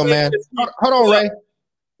Michelle, man. Hold on, Ray.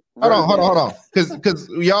 Hold on. Because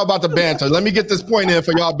y'all about to banter. Let me get this point in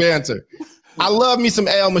for y'all banter. I love me some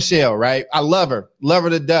El Michelle, right? I love her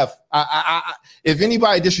to death. I if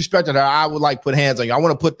anybody disrespected her, I would like put hands on you. I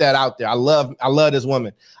want to put that out there. I love this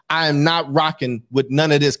woman. I am not rocking with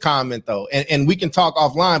none of this comment though. And we can talk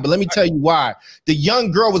offline, but let me tell you why. The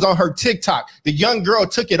young girl was on her TikTok. The young girl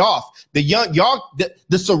took it off.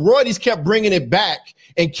 The sororities kept bringing it back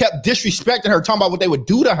and kept disrespecting her, talking about what they would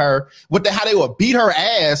do to her, how they would beat her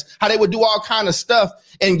ass, how they would do all kind of stuff.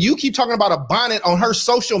 And you keep talking about a bonnet on her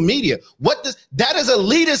social media. That is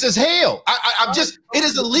elitist as hell. It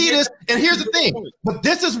is elitist. And here's the thing. But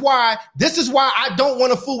this is why I don't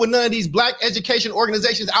want to fool with none of these black education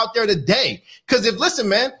organizations out there today. Because listen,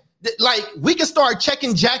 man, like we can start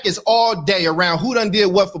checking jackets all day around who done did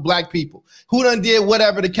what for black people, who done did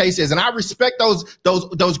whatever the case is. And I respect those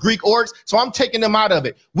Greek orgs. So I'm taking them out of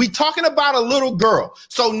it. We talking about a little girl.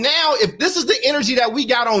 So now if this is the energy that we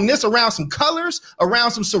got on this around some colors,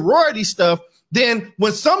 around some sorority stuff, then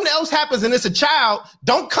when something else happens and it's a child,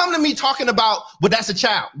 don't come to me talking about, well, that's a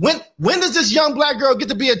child. When does this young black girl get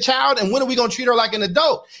to be a child, and when are we going to treat her like an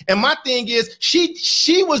adult? And my thing is,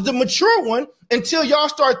 she was the mature one until y'all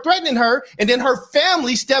start threatening her, and then her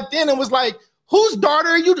family stepped in and was like, whose daughter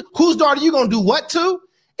are you going to do what to?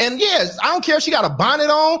 And yes, I don't care if she got a bonnet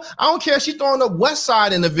on. I don't care if she's throwing the West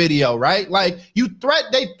Side in the video, right? Like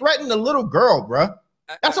they threatened the little girl, bro.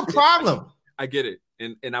 That's a problem. I get it.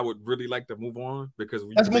 And I would really like to move on because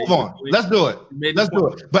let's move on. Let's do it.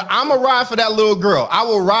 But I'm going to ride for that little girl. I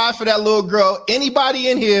will ride for that little girl. Anybody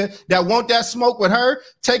in here that want that smoke with her,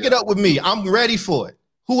 take it up with me. I'm ready for it.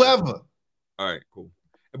 Whoever. All right, cool.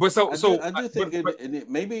 But I do think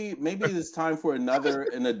maybe it's time for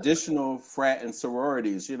an additional frat and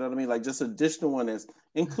sororities. You know what I mean? Like just additional one that's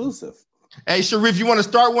inclusive. Hey, Sharif, you want to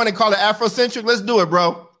start one and call it Afrocentric? Let's do it,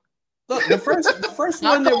 bro. Look, the first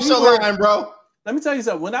one that we line, bro. Let me tell you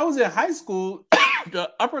something. When I was in high school, the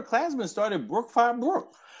upperclassmen started Brook Five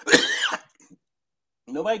Brook.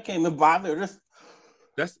 Nobody came and bothered us.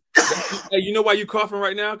 That's hey, you know why you coughing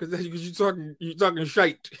right now? Because you talking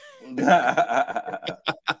shite.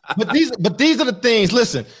 But these are the things.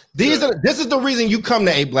 Listen, this is the reason you come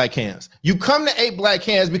to 8 Black Hands. You come to 8 Black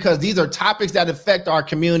Hands because these are topics that affect our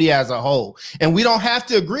community as a whole, and we don't have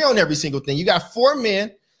to agree on every single thing. You got 4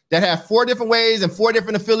 men that have 4 different ways and 4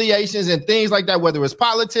 different affiliations and things like that, whether it's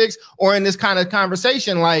politics or in this kind of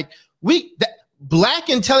conversation. Like Black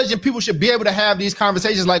intelligent people should be able to have these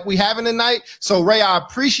conversations like we having tonight. So Ray, I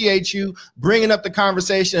appreciate you bringing up the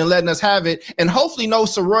conversation and letting us have it. And hopefully no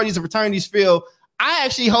sororities and fraternities feel I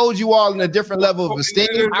actually hold you all in a different level of esteem.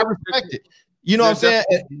 I respect it. You know what I'm saying?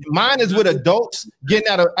 Mine is with adults getting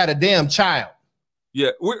at a damn child.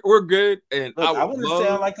 Yeah, we're good. And look, I wouldn't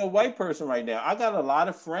sound like a white person right now. I got a lot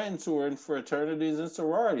of friends who are in fraternities and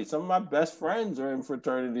sororities. Some of my best friends are in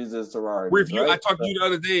fraternities and sororities. I talked to you the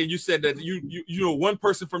other day, and you said that you know one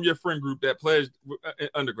person from your friend group that pledged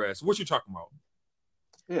undergrad. So what you talking about?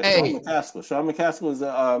 Yeah, Sean McCaskill is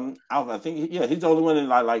I think he's the only one in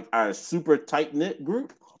like our super tight knit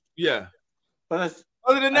group. Yeah, but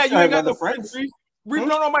other than that, you ain't got no friends. Reef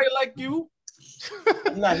don't nobody like you.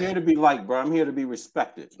 I'm not here to be liked, bro. I'm here to be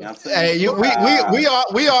respected. You know what I'm saying? Hey,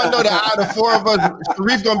 we all know that out of the four of us,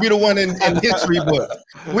 Sharif's gonna be the one in history book.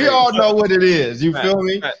 We all know what it is. You feel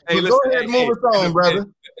me? Hey, listen, go ahead and move us on, brother.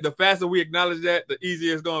 The faster we acknowledge that, the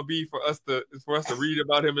easier it's gonna be for us to read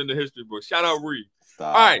about him in the history book. Shout out Reef.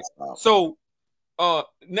 All right. So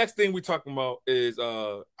next thing we talking about is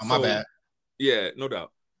my bad. Yeah, no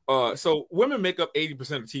doubt. So women make up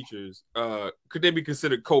 80% of teachers. Could they be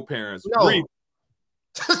considered co-parents? No. Reef.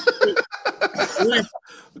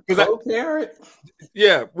 Co-parent?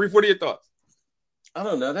 Yeah, Reef, what are your thoughts? I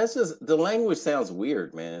don't know. That's just the language sounds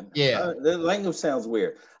weird, man. Yeah, the language sounds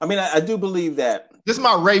weird. I mean, I do believe that. This is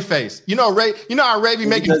my Ray face. You know, Ray. You know how Ray be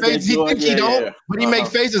making faces. He thinks he don't, but he makes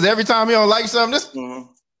faces every time he don't like something. This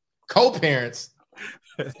co-parents.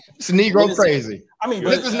 It's Negro crazy. I mean,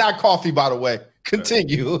 this is not coffee, by the way.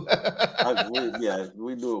 Continue.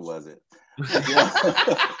 We knew it wasn't.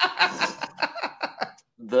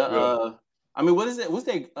 I mean, what is it? What's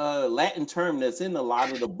that Latin term that's in a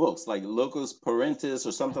lot of the books, like locus parentis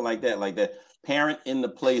or something like that parent in the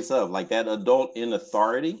place of, like that adult in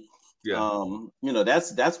authority. Yeah. You know,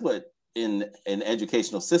 that's what in an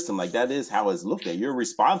educational system, like that is how it's looked at. You're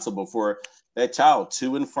responsible for that child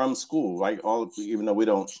to and from school, right? Even though we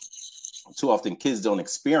don't too often, kids don't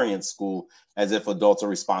experience school as if adults are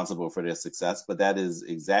responsible for their success, but that is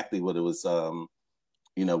exactly what it was.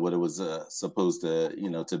 Supposed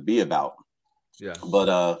to, to be about. Yeah. But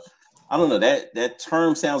I don't know, that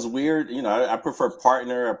term sounds weird. You know, I prefer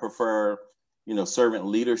partner. I prefer, servant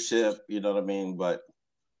leapership. You know what I mean? But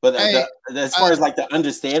hey, as far as like the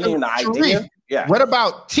understanding and the idea, yeah. What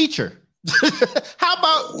about teacher? How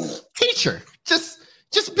about teacher? Just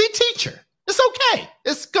be teacher. It's okay.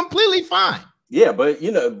 It's completely fine. Yeah, but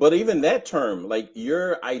even that term, like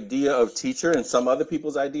your idea of teacher and some other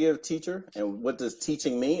people's idea of teacher, and what does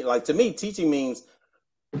teaching mean? Like to me, teaching means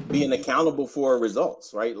being accountable for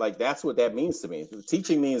results, right? Like that's what that means to me.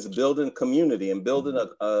 Teaching means building community and building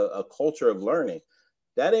a culture of learning.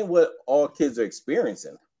 That ain't what all kids are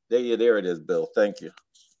experiencing. There it is, Bill. Thank you.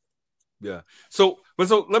 Yeah. So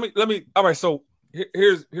let me. All right. So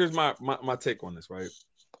here's my take on this, right?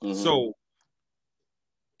 Mm-hmm. So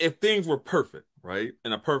if things were perfect, right,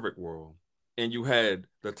 in a perfect world, and you had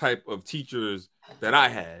the type of teachers that I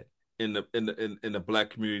had in the Black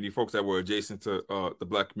community, folks that were adjacent to the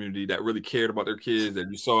Black community that really cared about their kids, that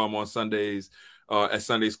you saw them on Sundays at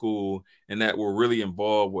Sunday school, and that were really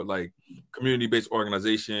involved with like community-based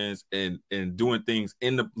organizations and doing things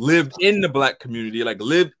lived in the Black community, like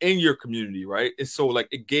lived in your community, right? And so like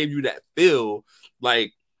it gave you that feel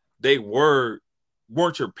like they weren't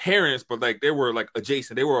your parents, but like they were like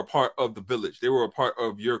adjacent. They were a part of the village. They were a part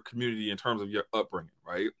of your community in terms of your upbringing,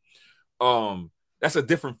 right? That's a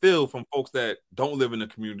different feel from folks that don't live in the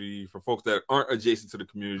community, for folks that aren't adjacent to the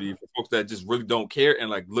community, for folks that just really don't care and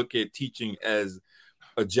like look at teaching as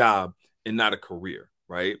a job and not a career,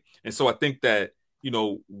 right? And so I think that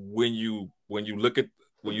when you look at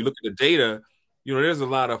the data, there's a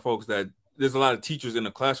lot of teachers in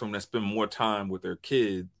the classroom that spend more time with their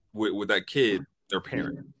kid, with that kid, their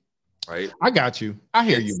parent, right? I got you. I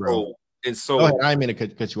hear you, bro. And so go ahead. I didn't mean to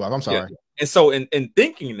cut you off. I'm sorry. Yeah. And so in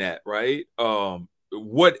thinking that, right?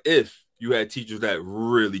 What if you had teachers that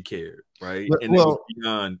really cared, right? And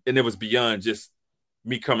it was beyond just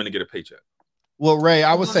me coming to get a paycheck. Well, Ray,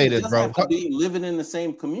 I would say this, bro. Have to be living in the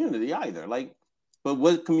same community either. Like, but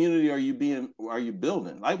what community are you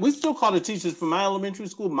building? Like, we still call the teachers from my elementary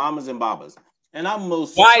school mamas and babas. And I'm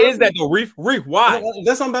most why is that though, Reef? Why?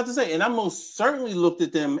 That's what I'm about to say. And I most certainly looked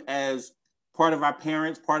at them as part of our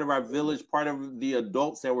parents, part of our village, part of the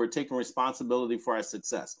adults that were taking responsibility for our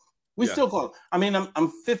success. We still call them. I mean,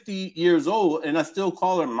 I'm 50 years old and I still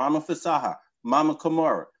call her Mama Fasaha, Mama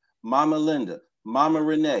Kamara, Mama Linda, Mama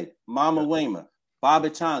Renee, Mama Wayma, Baba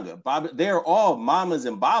Changa, Baba. They're all mamas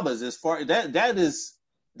and babas as far that is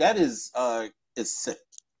sick.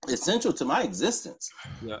 essential to my existence,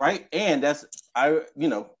 right? And that's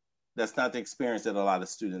not the experience that a lot of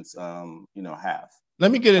students, have.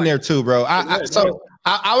 Let me get in there too, bro. I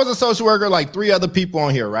was a social worker like 3 other people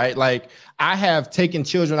on here, right? Like I have taken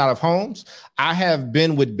children out of homes. I have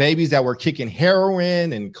been with babies that were kicking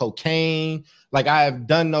heroin and cocaine. Like I have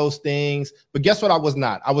done those things, but guess what? I was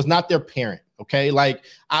not their parent. Okay. Like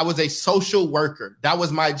I was a social worker. That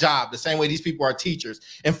was my job. The same way these people are teachers.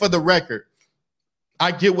 And for the record,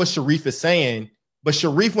 I get what Sharif is saying, but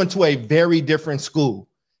Sharif went to a very different school.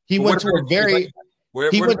 He went to a very,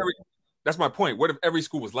 that's my point. What if every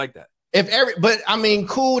school was like that? But I mean,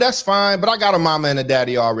 cool, that's fine. But I got a mama and a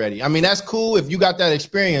daddy already. I mean, that's cool if you got that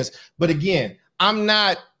experience. But again, I'm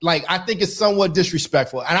not like, I think it's somewhat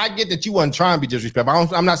disrespectful. And I get that you wasn't trying to be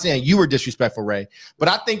disrespectful. I'm not saying you were disrespectful, Ray. But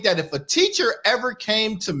I think that if a teacher ever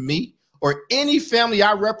came to me or any family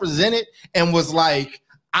I represented and was like,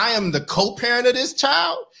 I am the co-parent of this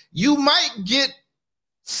child, you might get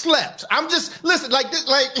slept. I'm just listen like this,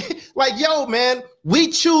 like yo, man, we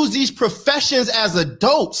choose these professions as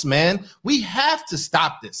adults, man. We have to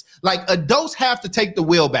stop this. Like adults have to take the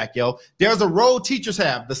wheel back, yo. There's a role teachers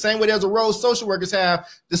have, the same way there's a role social workers have,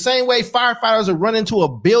 the same way firefighters are running to a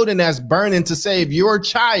building that's burning to save your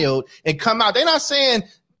child and come out. They're not saying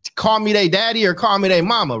call me they daddy or call me they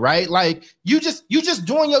mama, right? Like you just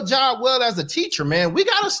doing your job well as a teacher, man. We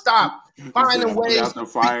gotta stop finding ways. Out the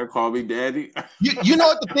fire, call me daddy. You know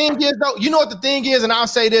what the thing is, though. You know what the thing is, and I'll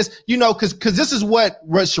say this, because this is what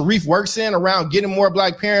Sharif works in around getting more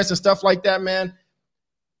Black parents and stuff like that, man.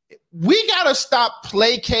 We gotta stop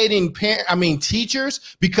placating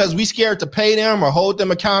teachers because we scared to pay them or hold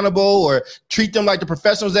them accountable or treat them like the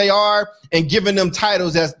professionals they are and giving them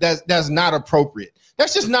titles that's not appropriate.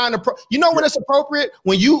 That's just not appropriate. You know when it's appropriate?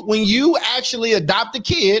 When you actually adopt a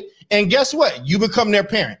kid and guess what? You become their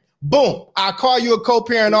parent. Boom. I call you a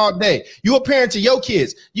co-parent all day. You a parent to your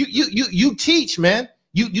kids. You teach, man.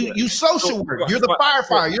 You social work. You're the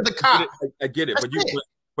firefighter. You're the cop. I get it.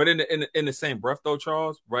 But in the same breath though,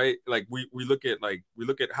 Charles, right? Like we look at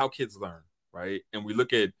how kids learn, right? And we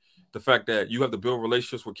look at the fact that you have to build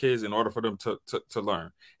relationships with kids in order for them to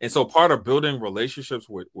learn. And so part of building relationships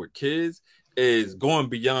with kids is going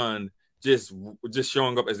beyond just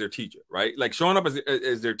showing up as their teacher, right? Like showing up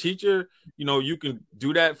as their teacher, you can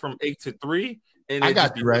do that from 8 to 3. And I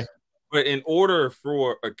got you, right. But in order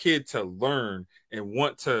for a kid to learn and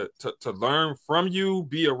want to learn from you,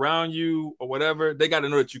 be around you or whatever, they got to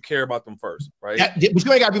know that you care about them first, right? But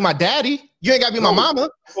you ain't got to be my daddy. You ain't got to be my mama.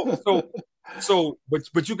 But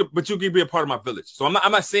you can be a part of my village. So I'm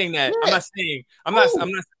not saying that. Yeah. I'm not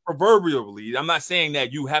proverbially. I'm not saying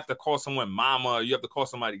that you have to call someone mama, you have to call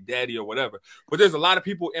somebody daddy or whatever. But there's a lot of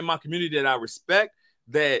people in my community that I respect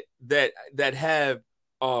that have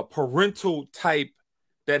parental type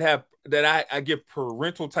that I give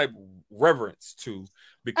parental type reverence to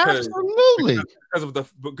because of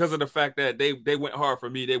the fact that they went hard for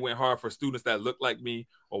me. They went hard for students that look like me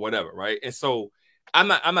or whatever, right? And so I'm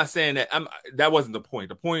not saying that that wasn't the point.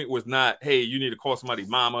 The point was not, hey, you need to call somebody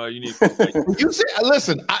mama. You need to you see,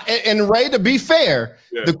 listen, and Ray, to be fair,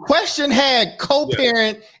 the question had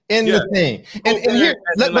co-parent in the thing. And here,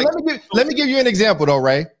 let me give you an example though,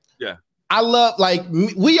 Ray. Yeah. I love, like,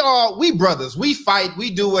 we brothers, we fight,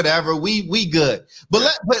 we do whatever, we good. But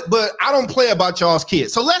I don't play about y'all's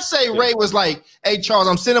kids. So let's say Ray was like, hey, Charles,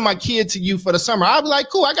 I'm sending my kid to you for the summer. I'll be like,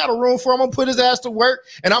 cool, I got a room for him. I'm gonna put his ass to work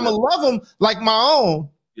and I'm gonna love him like my own.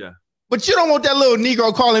 Yeah. But you don't want that little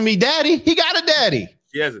Negro calling me daddy. He got a daddy.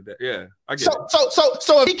 He has a daddy. Yeah. I get it.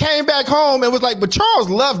 So if he came back home and was like, but Charles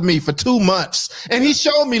loved me for 2 months and he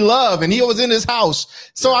showed me love and he was in his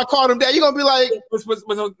house. So I called him dad. You're gonna be like,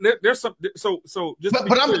 there's some just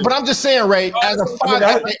but I'm just saying, Ray,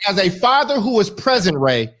 as a father who was present,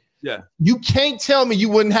 Ray, yeah, you can't tell me you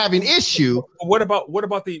wouldn't have an issue. What about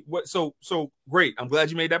so great. I'm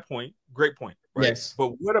glad you made that point. Great point. Right? Yes. But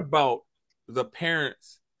what about the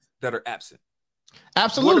parents that are absent?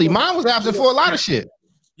 Absolutely. Mine was absent for a lot of shit.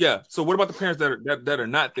 Yeah. So what about the parents that are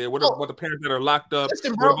not there? What about the parents that are locked up?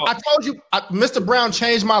 Listen, bro, I told you, Mr. Brown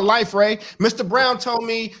changed my life, Ray. Mr. Brown told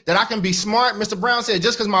me that I can be smart. Mr. Brown said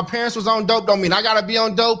just because my parents was on dope don't mean I gotta be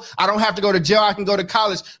on dope. I don't have to go to jail. I can go to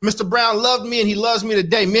college. Mr. Brown loved me and he loves me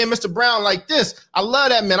today. Me and Mr. Brown like this. I love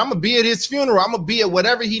that man. I'm gonna be at his funeral. I'm gonna be at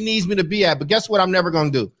whatever he needs me to be at. But guess what? I'm never gonna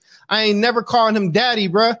do. I ain't never calling him daddy,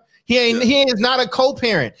 bro. He is not a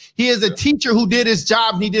co-parent. He is a teacher who did his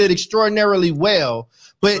job and he did it extraordinarily well.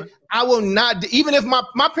 But I will not, even if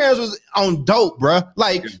my parents was on dope, bro.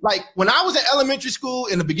 Like when I was in elementary school,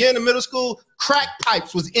 in the beginning of middle school, crack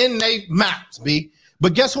pipes was in their mouths, B.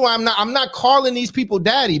 But guess who I'm not? I'm not calling these people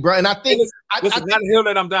daddy, bro. And I think, listen, not a hill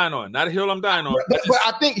that I'm dying on. Not a hill I'm dying on. But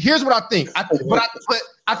I think here's what I think. I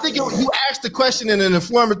think you asked the question in an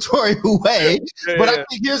inflammatory way. But I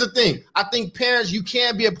think here's the thing. I think parents, you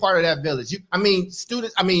can be a part of that village.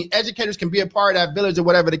 Educators can be a part of that village or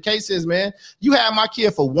whatever the case is, man. You have my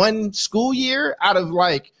kid for one school year out of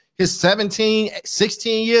like his 17,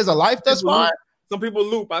 16 years of life thus far. Some people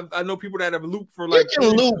loop. I know people that have looped for like. You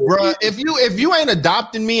can loop, bro. If you ain't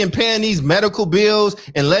adopting me and paying these medical bills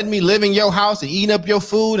and letting me live in your house and eating up your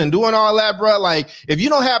food and doing all that, bro, like if you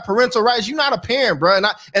don't have parental rights, you're not a parent, bro.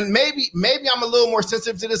 And maybe I'm a little more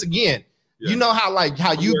sensitive to this again. Yeah. You know how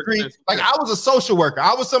you agree. Like I was a social worker.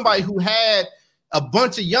 I was somebody who had a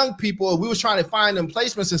bunch of young people. We was trying to find them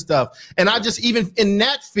placements and stuff. And I just, even in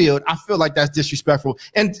that field, I feel like that's disrespectful.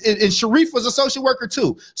 And Sharif was a social worker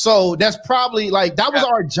too. So that's probably like, that was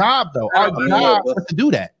our job though. Our job was to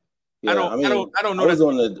do that. Yeah, I don't know. I was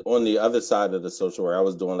on the other side of the social work. I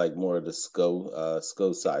was doing like more of the SCO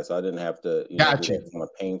side. So I didn't have to, do that more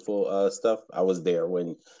painful stuff. I was there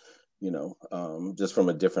when, just from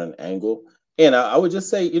a different angle. And I would just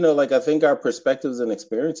say, I think our perspectives and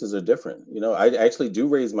experiences are different. I actually do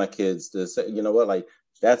raise my kids to say, you know what, like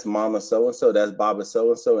that's mama so-and-so, that's Baba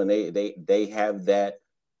so-and-so. And they have that,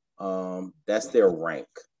 that's their rank.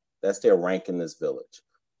 That's their rank in this village.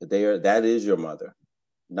 That is your mother,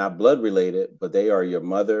 not blood related, but they are your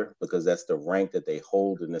mother because that's the rank that they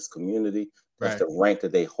hold in this community. That's the rank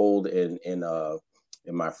that they hold in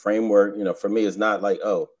my framework. For me, it's not like,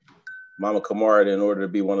 oh, Mama Kamara, in order to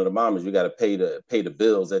be one of the mamas, you got to pay the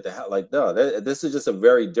bills at the house. Like, no, this is just a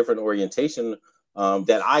very different orientation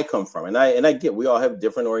that I come from, and I get we all have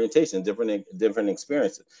different orientations, different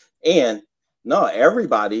experiences, and no,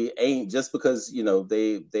 everybody ain't just because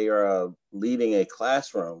they are leading a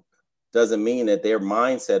classroom doesn't mean that their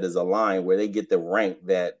mindset is aligned where they get the rank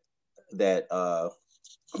that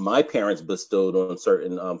my parents bestowed on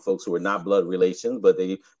certain folks who were not blood relations, but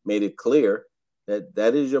they made it clear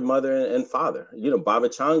that is your mother and father. Baba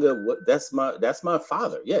Changa, that's my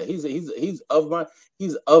father. Yeah, he's of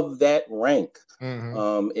that rank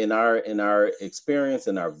in our experience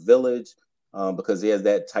in our village because he has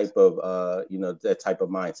that type of that type of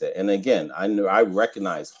mindset. And again, I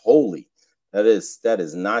recognize wholly that is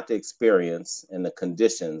not the experience and the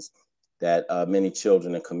conditions that many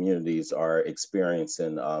children and communities are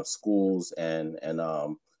experiencing schools and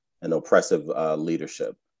oppressive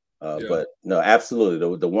leadership. But no,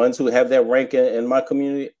 absolutely. The ones who have that rank in my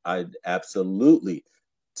community, I absolutely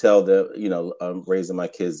tell them, raising my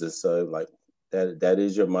kids this like that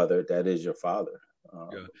is your mother, that is your father.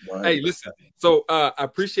 Hey, listen. So I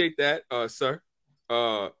appreciate that, sir.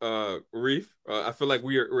 Reef, I feel like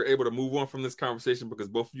we're able to move on from this conversation because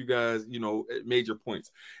both of you guys, made your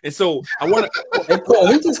points. And so I want to. Hey, Paul,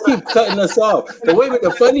 he just keep cutting us off.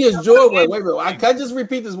 The funniest joke. Wait a minute. Can I just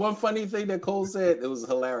repeat this one funny thing that Cole said? It was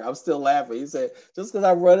hilarious. I'm still laughing. He said, "Just because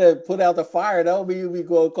I run and put out the fire, that don't mean you be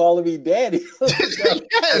going calling me daddy."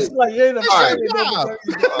 Yes. Like you're in the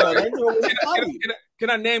Can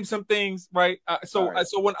I name some things? Right. So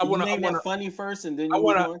when I want to funny first, and then I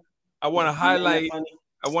want to highlight.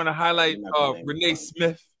 I want to highlight Renee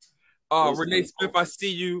Smith. Renee Smith, I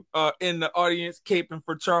see you in the audience caping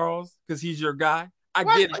for Charles because he's your guy. I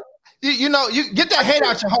get it. You get that hate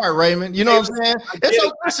out your heart, Raymond. You know what I'm saying?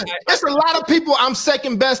 It's a lot of people I'm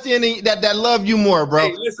second best in that love you more, bro.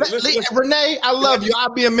 Hey, listen. Renee, I love you.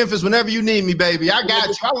 I'll be in Memphis whenever you need me, baby. I got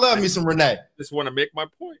you. I love me some Renee. Just want to make my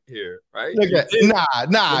point here, right?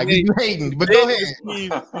 Nah, you hating, but go ahead.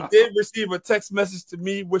 You did receive a text message to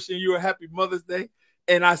me wishing you a happy Mother's Day.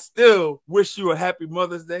 And I still wish you a happy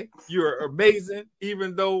Mother's Day. You're amazing.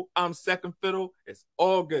 Even though I'm second fiddle, it's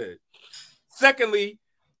all good. Secondly,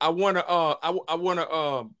 I want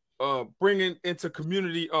to bring into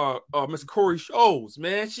community Miss Corey Scholes,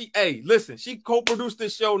 man. She co-produced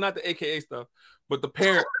this show, not the AKA stuff, but the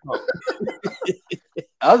parent.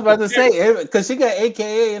 I was about to say, because she got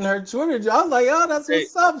AKA in her Twitter. I was like, oh, that's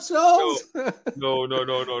what's up, Scholes. No.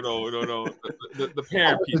 The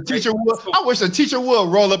parent piece. The teacher would. I wish the teacher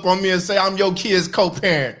would roll up on me and say, I'm your kid's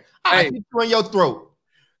co-parent. I hit you in your throat.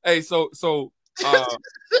 Hey, so the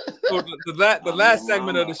last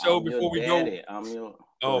segment of the show before we go.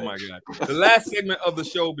 My God! The last segment of the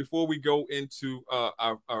show before we go into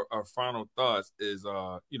our final thoughts is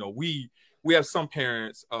we have some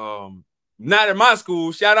parents not in my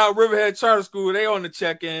school. Shout out Riverhead Charter School. They on the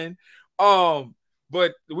check-in.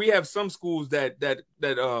 But we have some schools that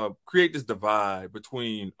create this divide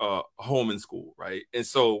between home and school, right? And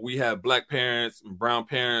so we have Black parents and brown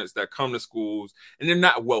parents that come to schools and they're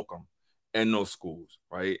not welcome and no schools,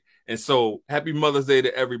 right? And so happy Mother's Day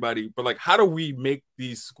to everybody. But like, how do we make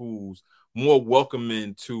these schools more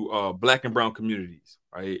welcoming to Black and brown communities,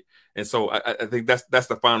 right? And so I think that's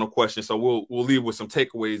the final question. So we'll leave with some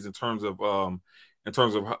takeaways in terms of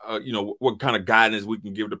what kind of guidance we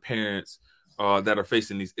can give to parents that are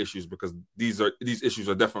facing these issues, because these issues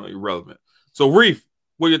are definitely relevant. So Reef,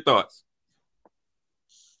 what are your thoughts?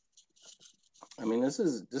 I mean, this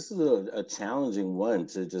is a challenging one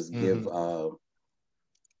to just give,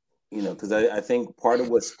 because I think part of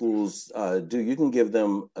what schools do, you can give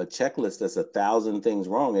them a checklist that's 1,000 things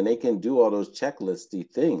wrong, and they can do all those checklisty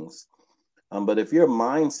things. But if your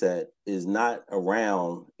mindset is not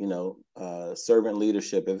around, servant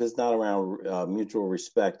leadership, if it's not around mutual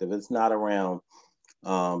respect, if it's not around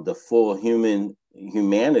the full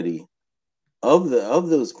humanity of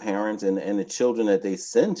those parents and the children that they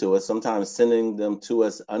send to us, sometimes sending them to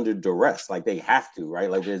us under duress, like they have to,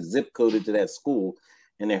 right? Like they're zip coded to that school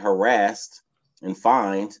and they're harassed and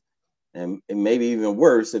fined, and maybe even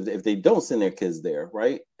worse if they don't send their kids there,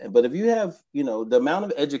 right? But if you have, the amount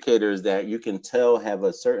of educators that you can tell have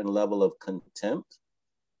a certain level of contempt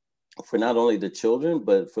for not only the children,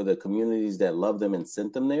 but for the communities that love them and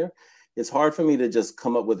sent them there, it's hard for me to just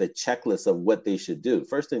come up with a checklist of what they should do.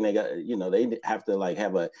 First thing they got, they have to like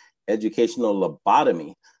have a educational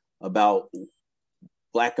lobotomy about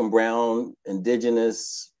Black and brown,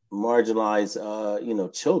 indigenous, marginalized,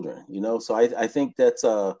 children, So I think that's,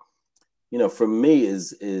 for me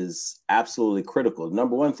is absolutely critical.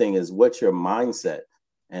 Number one thing is what's your mindset,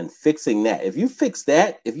 and fixing that. If you fix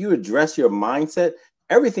that, if you address your mindset,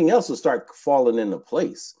 everything else will start falling into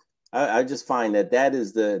place. I just find that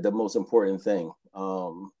is the most important thing.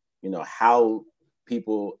 How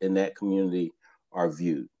people in that community are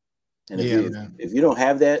viewed. And if you don't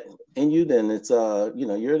have that in you, then it's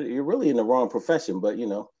you're really in the wrong profession. But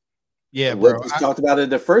bro, what we talked about at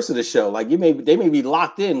the first of the show, like they may be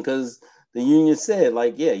locked in because the union said,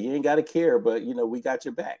 like, yeah, you ain't got to care, but we got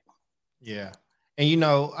your back. Yeah. And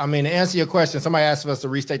to answer your question, somebody asked us to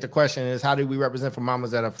restate the question, is how do we represent for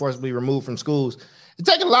mamas that are forcibly removed from schools? It's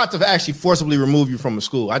taking a lot to actually forcibly remove you from a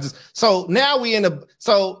school. So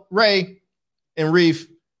Ray and Reef,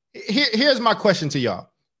 here's my question to y'all.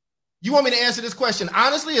 You want me to answer this question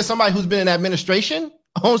honestly as somebody who's been in administration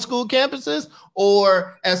on school campuses,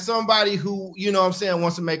 or as somebody who,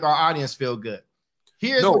 wants to make our audience feel good?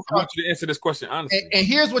 I want you to answer this question honestly. And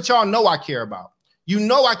here's what y'all know I care about.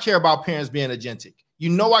 I care about parents being agentic.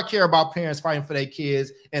 I care about parents fighting for their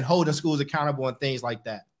kids and holding schools accountable and things like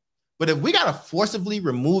that. But if we got to forcibly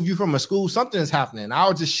remove you from a school, something is happening.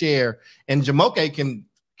 I'll just share, and Jamoke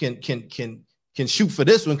can shoot for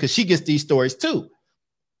this one because she gets these stories too.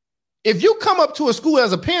 If you come up to a school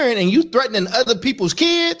as a parent and you threatening other people's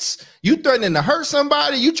kids, you threatening to hurt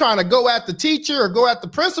somebody, you trying to go at the teacher or go at the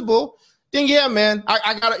principal, then yeah, man,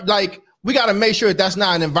 we got to make sure that's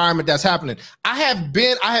not an environment that's happening. I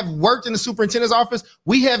have worked in the superintendent's office.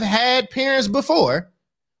 We have had parents before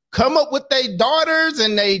come up with their daughters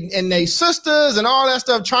and they sisters and all that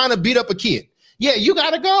stuff trying to beat up a kid. Yeah, you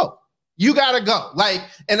got to go.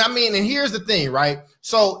 And here's the thing, right?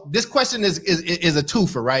 So this question is a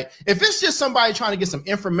twofer, right? If it's just somebody trying to get some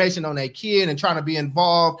information on their kid and trying to be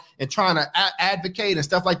involved and trying to advocate and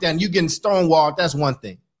stuff like that, and you getting stonewalled, that's one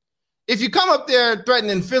thing. If you come up there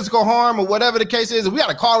threatening physical harm or whatever the case is, we got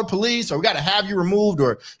to call the police or we got to have you removed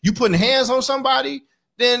or you putting hands on somebody,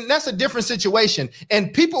 then that's a different situation.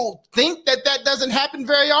 And people think that doesn't happen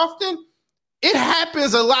very often. It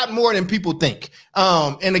happens a lot more than people think.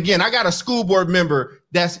 And again, I got a school board member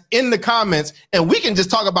that's in the comments, and we can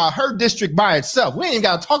just talk about her district by itself. We ain't even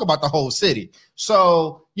got to talk about the whole city.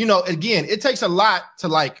 So, again, it takes a lot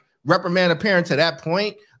to reprimand a parent to that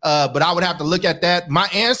point. But I would have to look at that. My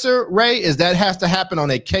answer, Ray, is that has to happen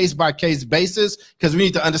on a case-by-case basis because we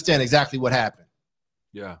need to understand exactly what happened.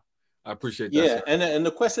 Yeah, I appreciate that. Yeah, and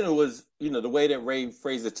the question was, the way that Ray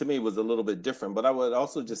phrased it to me was a little bit different. But I would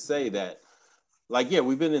also just say that,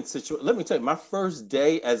 we've been in situations. Let me tell you, my first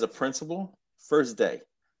day as a principal,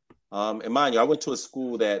 and mind you, I went to a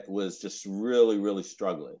school that was just really, really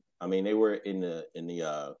struggling. I mean, they were in the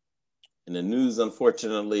news,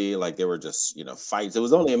 unfortunately, they were just, fights. It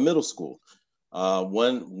was only a middle school.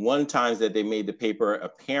 One time that they made the paper, a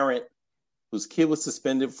parent whose kid was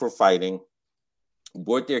suspended for fighting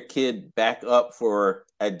brought their kid back up for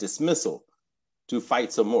a dismissal to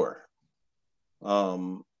fight some more.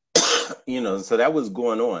 So that was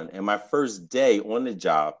going on. And my first day on the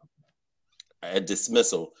job at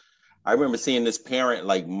dismissal, I remember seeing this parent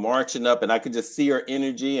marching up, and I could just see her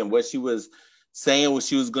energy and what she was saying, what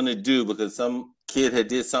she was going to do because some kid had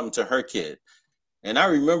did something to her kid. And I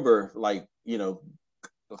remember, like,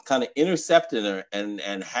 kind of intercepting her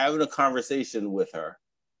and having a conversation with her,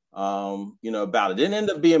 about it. Didn't end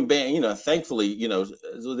up being banned, thankfully,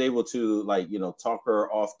 was able to, like, talk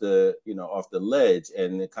her off the ledge,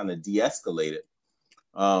 and it kind of de-escalated.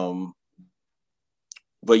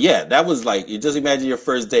 But yeah, that was like, you just imagine your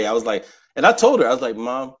first day. I was like, and I told her, I was like,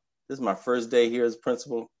 Mom, this is my first day here as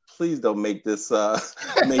principal. Please don't make this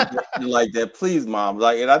make it like that. Please, Mom.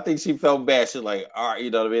 Like, and I think she felt bad. She's like, all right,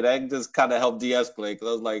 you know what I mean? That just kind of helped de-escalate, because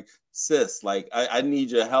I was like, sis, like, I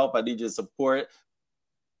need your help. I need your support.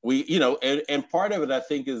 We, and part of it, I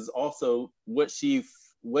think, is also what she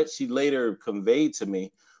later conveyed to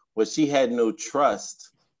me was she had no trust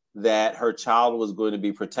that her child was going to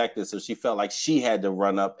be protected. So she felt like she had to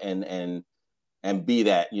run up and be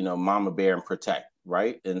that, mama bear and protect.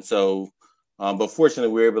 Right. And so, but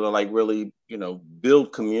fortunately, we were able to, like, really,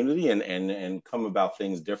 build community and come about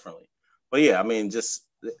things differently. But yeah, I mean, just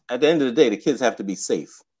at the end of the day, the kids have to be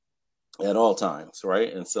safe at all times.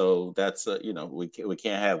 Right. And so that's, we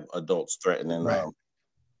can't have adults threatening. Right.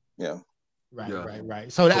 Yeah.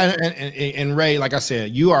 Right. So, and Ray, like I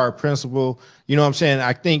said, you are a principal. You know what I'm saying?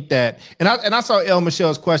 I think that, and I saw El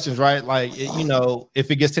Michelle's questions, right? Like,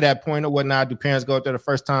 if it gets to that point or whatnot, do parents go up there the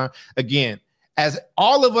first time? Again, as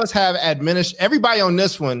all of us have everybody on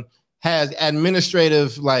this one has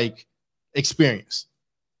administrative, like, experience.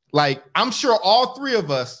 Like, I'm sure all three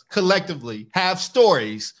of us collectively have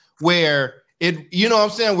stories where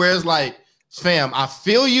where it's like, fam, I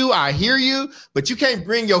feel you, I hear you, but you can't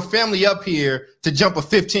bring your family up here to jump a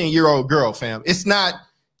 15-year-old girl, fam. It's not,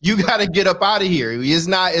 you got to get up out of here. It's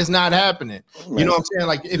not happening. Man, you know what I'm saying?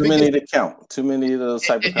 Like, too many to count. Too many of those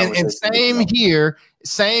type of conversations. And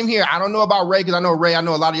same here. I don't know about Ray, because I know Ray, I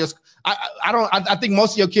know a lot of yours. I think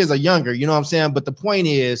most of your kids are younger, you know what I'm saying? But the point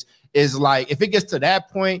is like, if it gets to that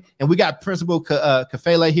point, and we got Principal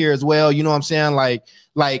Kafela here as well, you know what I'm saying?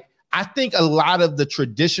 Like, I think a lot of the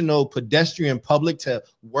traditional pedestrian public to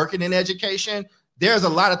working in education, there's a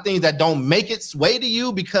lot of things that don't make its way to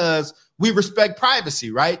you because we respect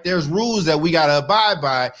privacy, right? There's rules that we got to abide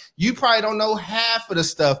by. You probably don't know half of the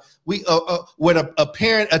stuff. When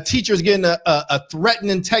a teacher is getting a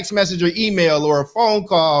threatening text message or email or a phone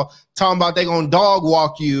call talking about they're going to dog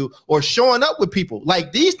walk you or showing up with people.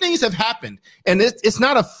 Like, these things have happened. And it's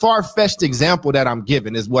not a far-fetched example that I'm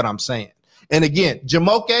giving, is what I'm saying. And again,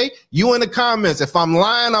 Jamoke, you in the comments, if I'm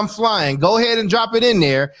lying, I'm flying. Go ahead and drop it in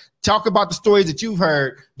there. Talk about the stories that you've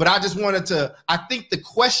heard. But I just I think the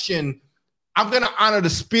question, I'm going to honor the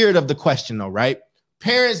spirit of the question though, right?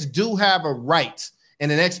 Parents do have a right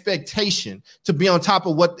and an expectation to be on top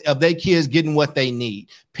of their kids getting what they need.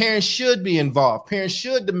 Parents should be involved. Parents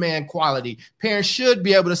should demand quality. Parents should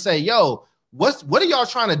be able to say, yo, what are y'all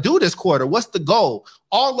trying to do this quarter? What's the goal?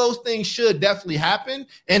 All those things should definitely happen.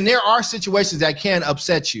 And there are situations that can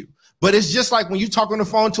upset you. But it's just like when you talk on the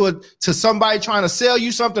phone to somebody trying to sell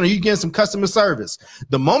you something, or you getting some customer service.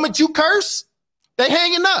 The moment you curse, they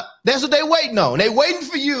hanging up. That's what they waiting on. They waiting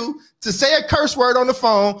for you to say a curse word on the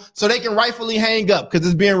phone so they can rightfully hang up because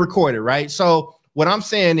it's being recorded, right? So what I'm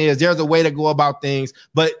saying is there's a way to go about things.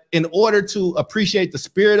 But in order to appreciate the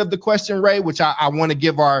spirit of the question, Ray, which I want to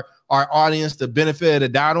give our audience the benefit of the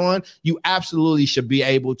doubt on, you absolutely should be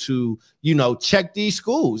able to, check these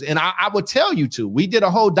schools. And I would tell you to. We did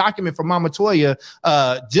a whole document for Mama Toya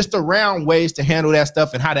just around ways to handle that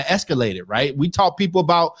stuff and how to escalate it, right? We taught people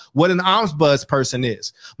about what an ombudsman person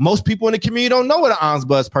is. Most people in the community don't know what an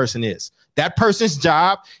ombudsman person is. That person's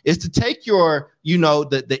job is to take your,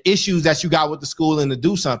 the issues that you got with the school and to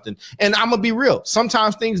do something. And I'm going to be real.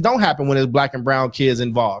 Sometimes things don't happen when there's Black and brown kids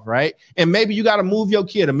involved, right? And maybe you got to move your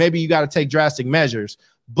kid, or maybe you got to take drastic measures.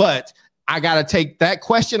 But I got to take that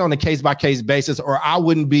question on a case-by-case basis, or I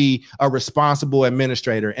wouldn't be a responsible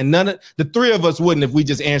administrator. And the three of us wouldn't if we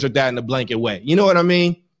just answered that in a blanket way. You know what I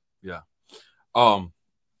mean? Yeah.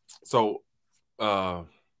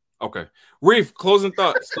 Okay. Reef, closing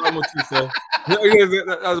thoughts. Starting with you, sir.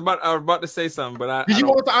 I was about to say something, but Did you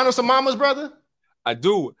want to honor some mamas, brother? I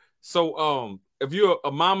do. So, if you're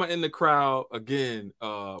a mama in the crowd, again,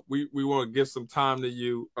 we want to give some time to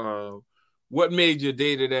you. What made your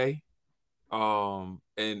day today? And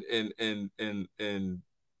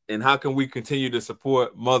how can we continue to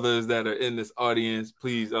support mothers that are in this audience?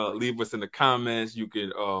 Please leave us in the comments. You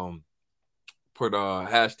can put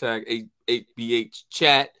hashtag 8BH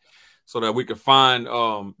chat so that we can find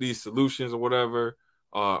these solutions or whatever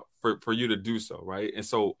for you to do so, right? And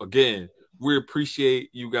so again, we appreciate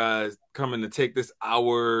you guys coming to take this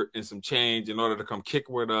hour and some change in order to come kick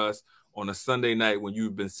with us on a Sunday night when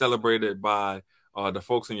you've been celebrated by the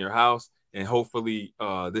folks in your house. And hopefully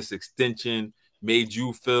this extension made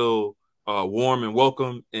you feel warm and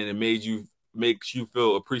welcome, and it makes you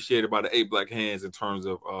feel appreciated by the 8 Black Hands in terms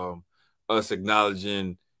of us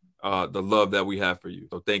acknowledging the love that we have for you.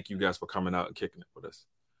 So thank you guys for coming out and kicking it with us.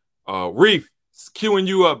 Reef, queuing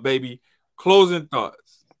you up, baby. Closing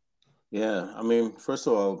thoughts. Yeah, I mean, first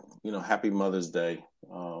of all, happy Mother's Day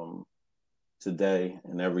today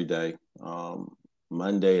and every day,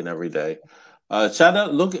 Monday and every day. Shout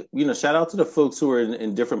out to the folks who are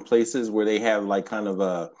in different places where they have like kind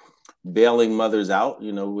of bailing mothers out,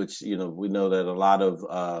 which, we know that a lot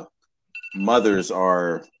of mothers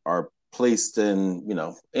are placed in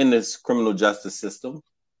this criminal justice system.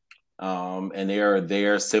 And they are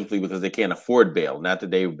there simply because they can't afford bail. Not that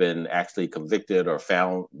they've been actually convicted or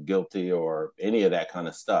found guilty or any of that kind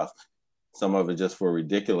of stuff. Some of it just for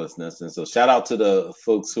ridiculousness. And so shout out to the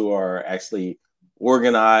folks who are actually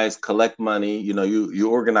organized, collect money. You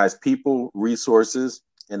organize people, resources,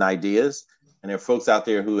 and ideas. And there are folks out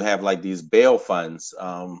there who have like these bail funds,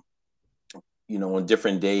 on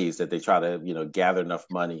different days that they try to, gather enough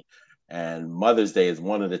money. And Mother's Day is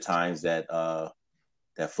one of the times that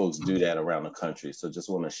folks do that around the country. So just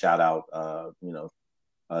want to shout out,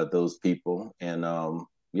 those people. And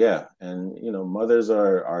mothers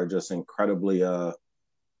are just incredibly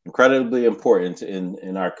important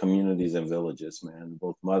in our communities and villages, man.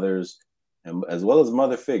 Both mothers and as well as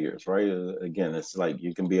mother figures, right? Again, it's like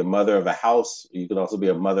you can be a mother of a house, you could also be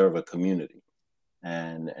a mother of a community,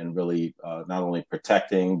 and really not only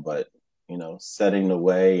protecting but setting the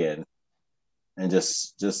way and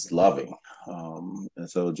just loving. And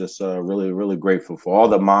so just really, really grateful for all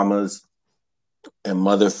the mamas and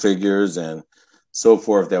mother figures and so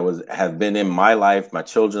forth that have been in my life, my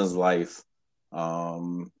children's life,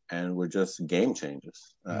 and we're just game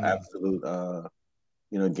changers, absolute,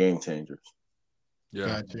 game changers. Yeah.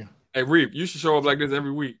 Got you. Hey, Reef, you should show up like this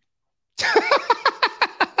every week.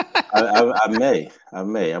 I may.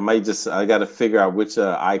 I got to figure out which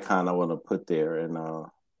icon I want to put there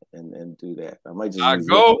and do that. I might just.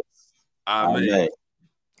 I may.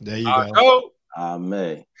 There you go. I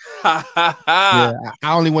may. Yeah, I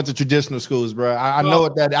only went to traditional schools, bro. I know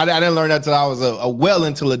what that. I didn't learn that till I was well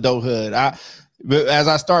into adulthood. But as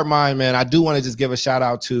I start mine, man, I do want to just give a shout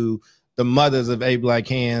out to the mothers of 8 Black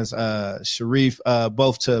Hands, Sharif,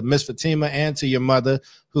 both to Miss Fatima and to your mother,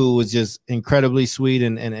 who was just incredibly sweet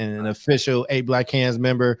and an official 8 Black Hands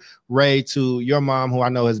member. Ray, to your mom, who I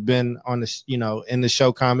know has been on the in the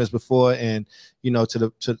show comments before, and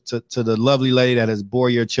to the lovely lady that has bore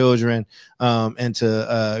your children, and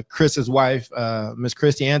to Chris's wife, Miss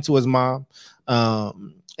Christie, and to his mom,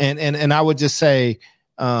 and I would just say,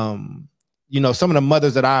 some of the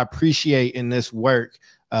mothers that I appreciate in this work.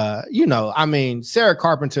 Sarah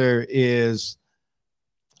Carpenter is,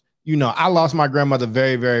 I lost my grandmother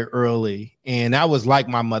very, very early, and that was like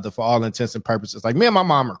my mother for all intents and purposes. Like, me and my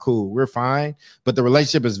mom are cool, we're fine, but the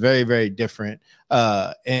relationship is very, very different.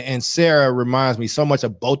 And Sarah reminds me so much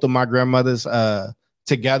of both of my grandmothers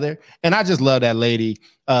together, and I just love that lady,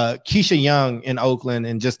 Keisha Young in Oakland,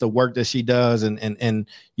 and just the work that she does, and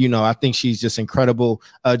I think she's just incredible.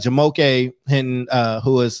 Jamoke Hinton,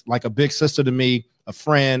 who is like a big sister to me, a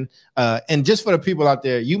friend, and just for the people out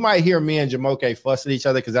there, you might hear me and Jamoke fuss at each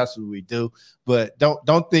other because that's what we do, but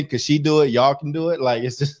don't think because she do it, y'all can do it. Like,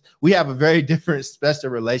 it's just, we have a very different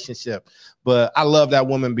special relationship, but I love that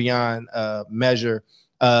woman beyond measure.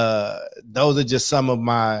 Those are just some of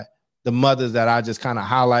the mothers that I just kind of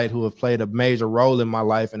highlight who have played a major role in my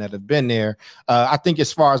life and that have been there. I think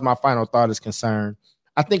as far as my final thought is concerned,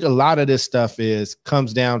 I think a lot of this stuff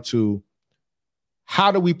comes down to, how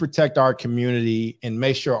do we protect our community and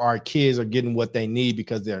make sure our kids are getting what they need,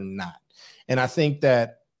 because they're not. And I think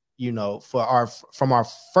that, from our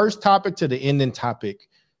first topic to the ending topic,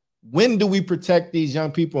 when do we protect these young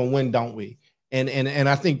people and when don't we? And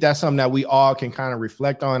I think that's something that we all can kind of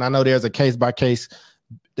reflect on. I know there's a case by case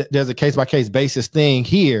basis thing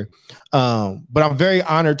here. But I'm very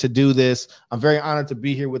honored to do this. I'm very honored to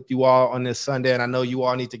be here with you all on this Sunday. And I know you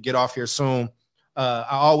all need to get off here soon. I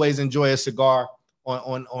always enjoy a cigar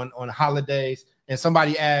on holidays. And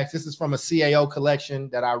somebody asked, this is from a CAO collection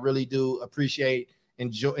that I really do appreciate,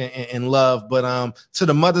 enjoy, and love. But to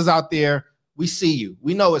the mothers out there, we see you.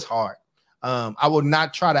 We know it's hard. I will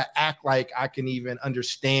not try to act like I can even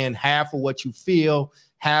understand half of what you feel,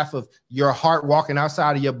 half of your heart walking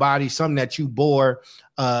outside of your body, something that you bore.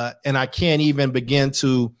 And I can't even begin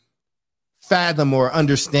to fathom or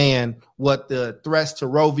understand what the threats to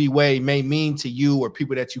Roe v. Wade may mean to you or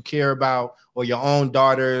people that you care about, or your own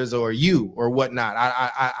daughters or you or whatnot.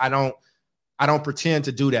 I don't pretend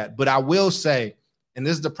to do that, but I will say, and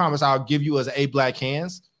this is the promise I'll give you as 8 Black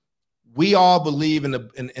Hands, we all believe in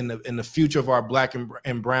the future of our black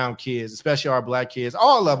and brown kids, especially our black kids,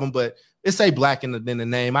 all of them, but it say black in the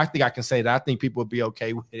name. I think I can say that. I think people would be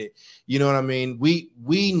okay with it. You know what I mean?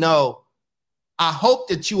 We know. I hope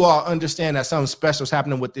that you all understand that something special is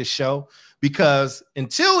happening with this show, because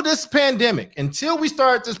until this pandemic, until we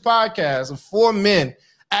start this podcast of 4 men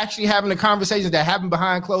actually having the conversations that happen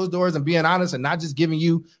behind closed doors and being honest and not just giving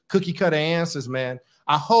you cookie cutter answers, man,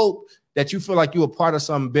 I hope that you feel like you're a part of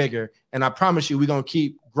something bigger. And I promise you, we're going to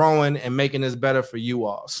keep growing and making this better for you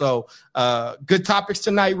all. So good topics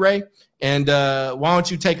tonight, Ray. And why don't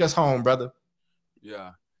you take us home, brother?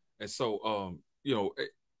 Yeah. And so,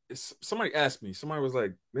 somebody asked me, somebody was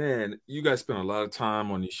like, man, you guys spend a lot of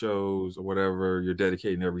time on these shows or whatever. You're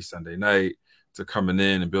dedicating every Sunday night to coming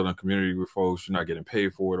in and building community with folks. You're not getting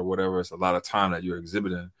paid for it or whatever. It's a lot of time that you're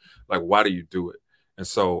exhibiting. Like, why do you do it? And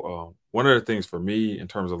so one of the things for me in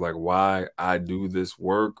terms of like why I do this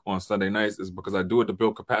work on Sunday nights is because I do it to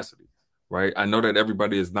build capacity, right? I know that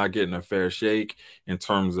everybody is not getting a fair shake in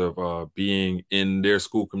terms of being in their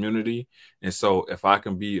school community. And so if I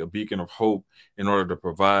can be a beacon of hope in order to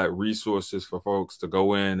provide resources for folks to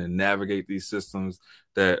go in and navigate these systems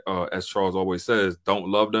that, as Charles always says, don't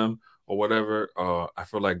love them or whatever, I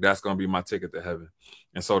feel like that's going to be my ticket to heaven.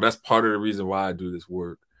 And so that's part of the reason why I do this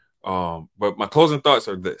work. But my closing thoughts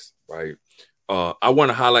are this, right? I want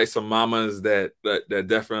to highlight some mamas that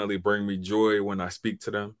definitely bring me joy when I speak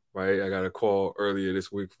to them, right? I got a call earlier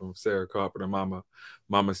this week from Sarah Carpenter,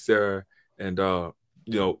 Mama Sarah. And,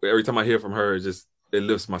 every time I hear from her, it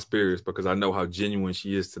lifts my spirits because I know how genuine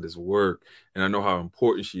she is to this work. And I know how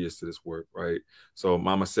important she is to this work, right? So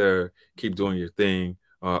Mama Sarah, keep doing your thing.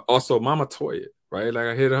 Also, Mama Toya, right? Like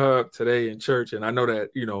I hit her up today in church, and I know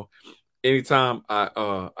that, anytime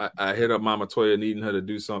I hit up Mama Toya needing her to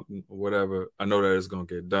do something or whatever, I know that it's gonna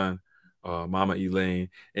get done. Mama Elaine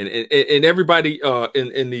and everybody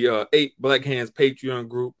in the 8 Black Hands Patreon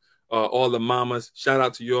group, all the mamas, shout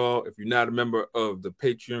out to y'all. If you're not a member of the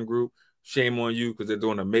Patreon group, shame on you because they're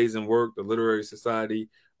doing amazing work. The Literary Society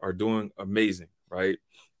are doing amazing, right?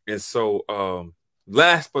 And so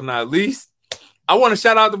last but not least, I want to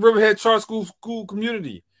shout out the Riverhead Charter School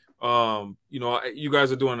community. You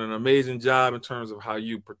guys are doing an amazing job in terms of how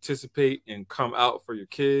you participate and come out for your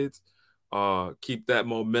kids. Keep that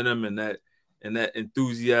momentum and that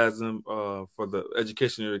enthusiasm for the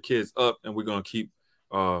education of your kids up, and we're gonna keep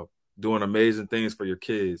doing amazing things for your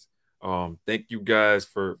kids. Thank you guys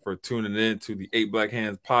for tuning in to the 8 Black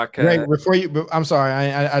Hands podcast. Ray, I'm sorry,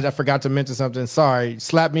 I forgot to mention something. Sorry,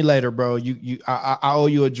 slap me later, bro. I owe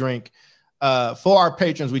you a drink. For our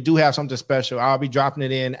patrons, we do have something special. I'll be dropping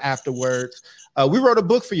it in afterwards. We wrote a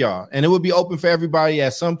book for y'all, and it will be open for everybody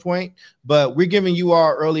at some point, but we're giving you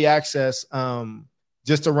all early access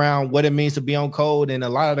just around what it means to be on code and a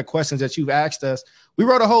lot of the questions that you've asked us. We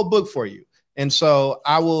wrote a whole book for you. And so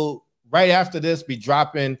I will, right after this, be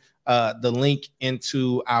dropping the link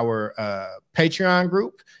into our Patreon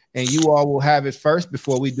group, and you all will have it first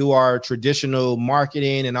before we do our traditional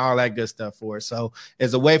marketing and all that good stuff for it. So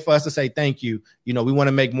it's a way for us to say thank you. We want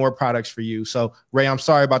to make more products for you. So Ray, I'm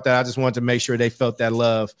sorry about that. I just wanted to make sure they felt that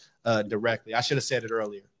love directly. I should have said it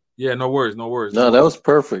earlier. Yeah, no worries. No, that was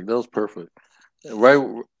perfect.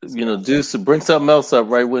 Right, Deuce, bring something else up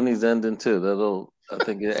right when he's ending too. I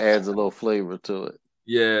think it adds a little flavor to it.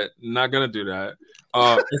 Yeah, not gonna do that.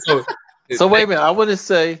 So wait a minute. I want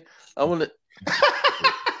to.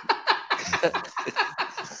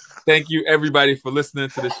 Thank you, everybody, for listening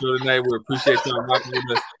to the show tonight. We appreciate y'all rocking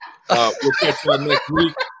with us. We'll catch y'all next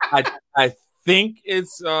week. I think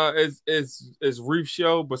it's Reef's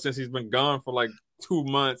show, but since he's been gone for like 2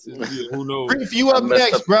 months, who knows? Reef, you up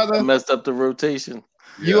next, brother? I messed up the rotation.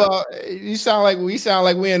 You sound like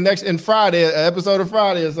we in Friday, an episode of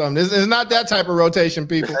Friday or something. It's not that type of rotation,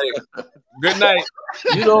 people. Hey, good night.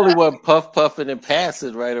 You the only one puffing and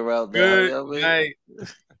passing right around now. Good night.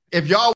 If y'all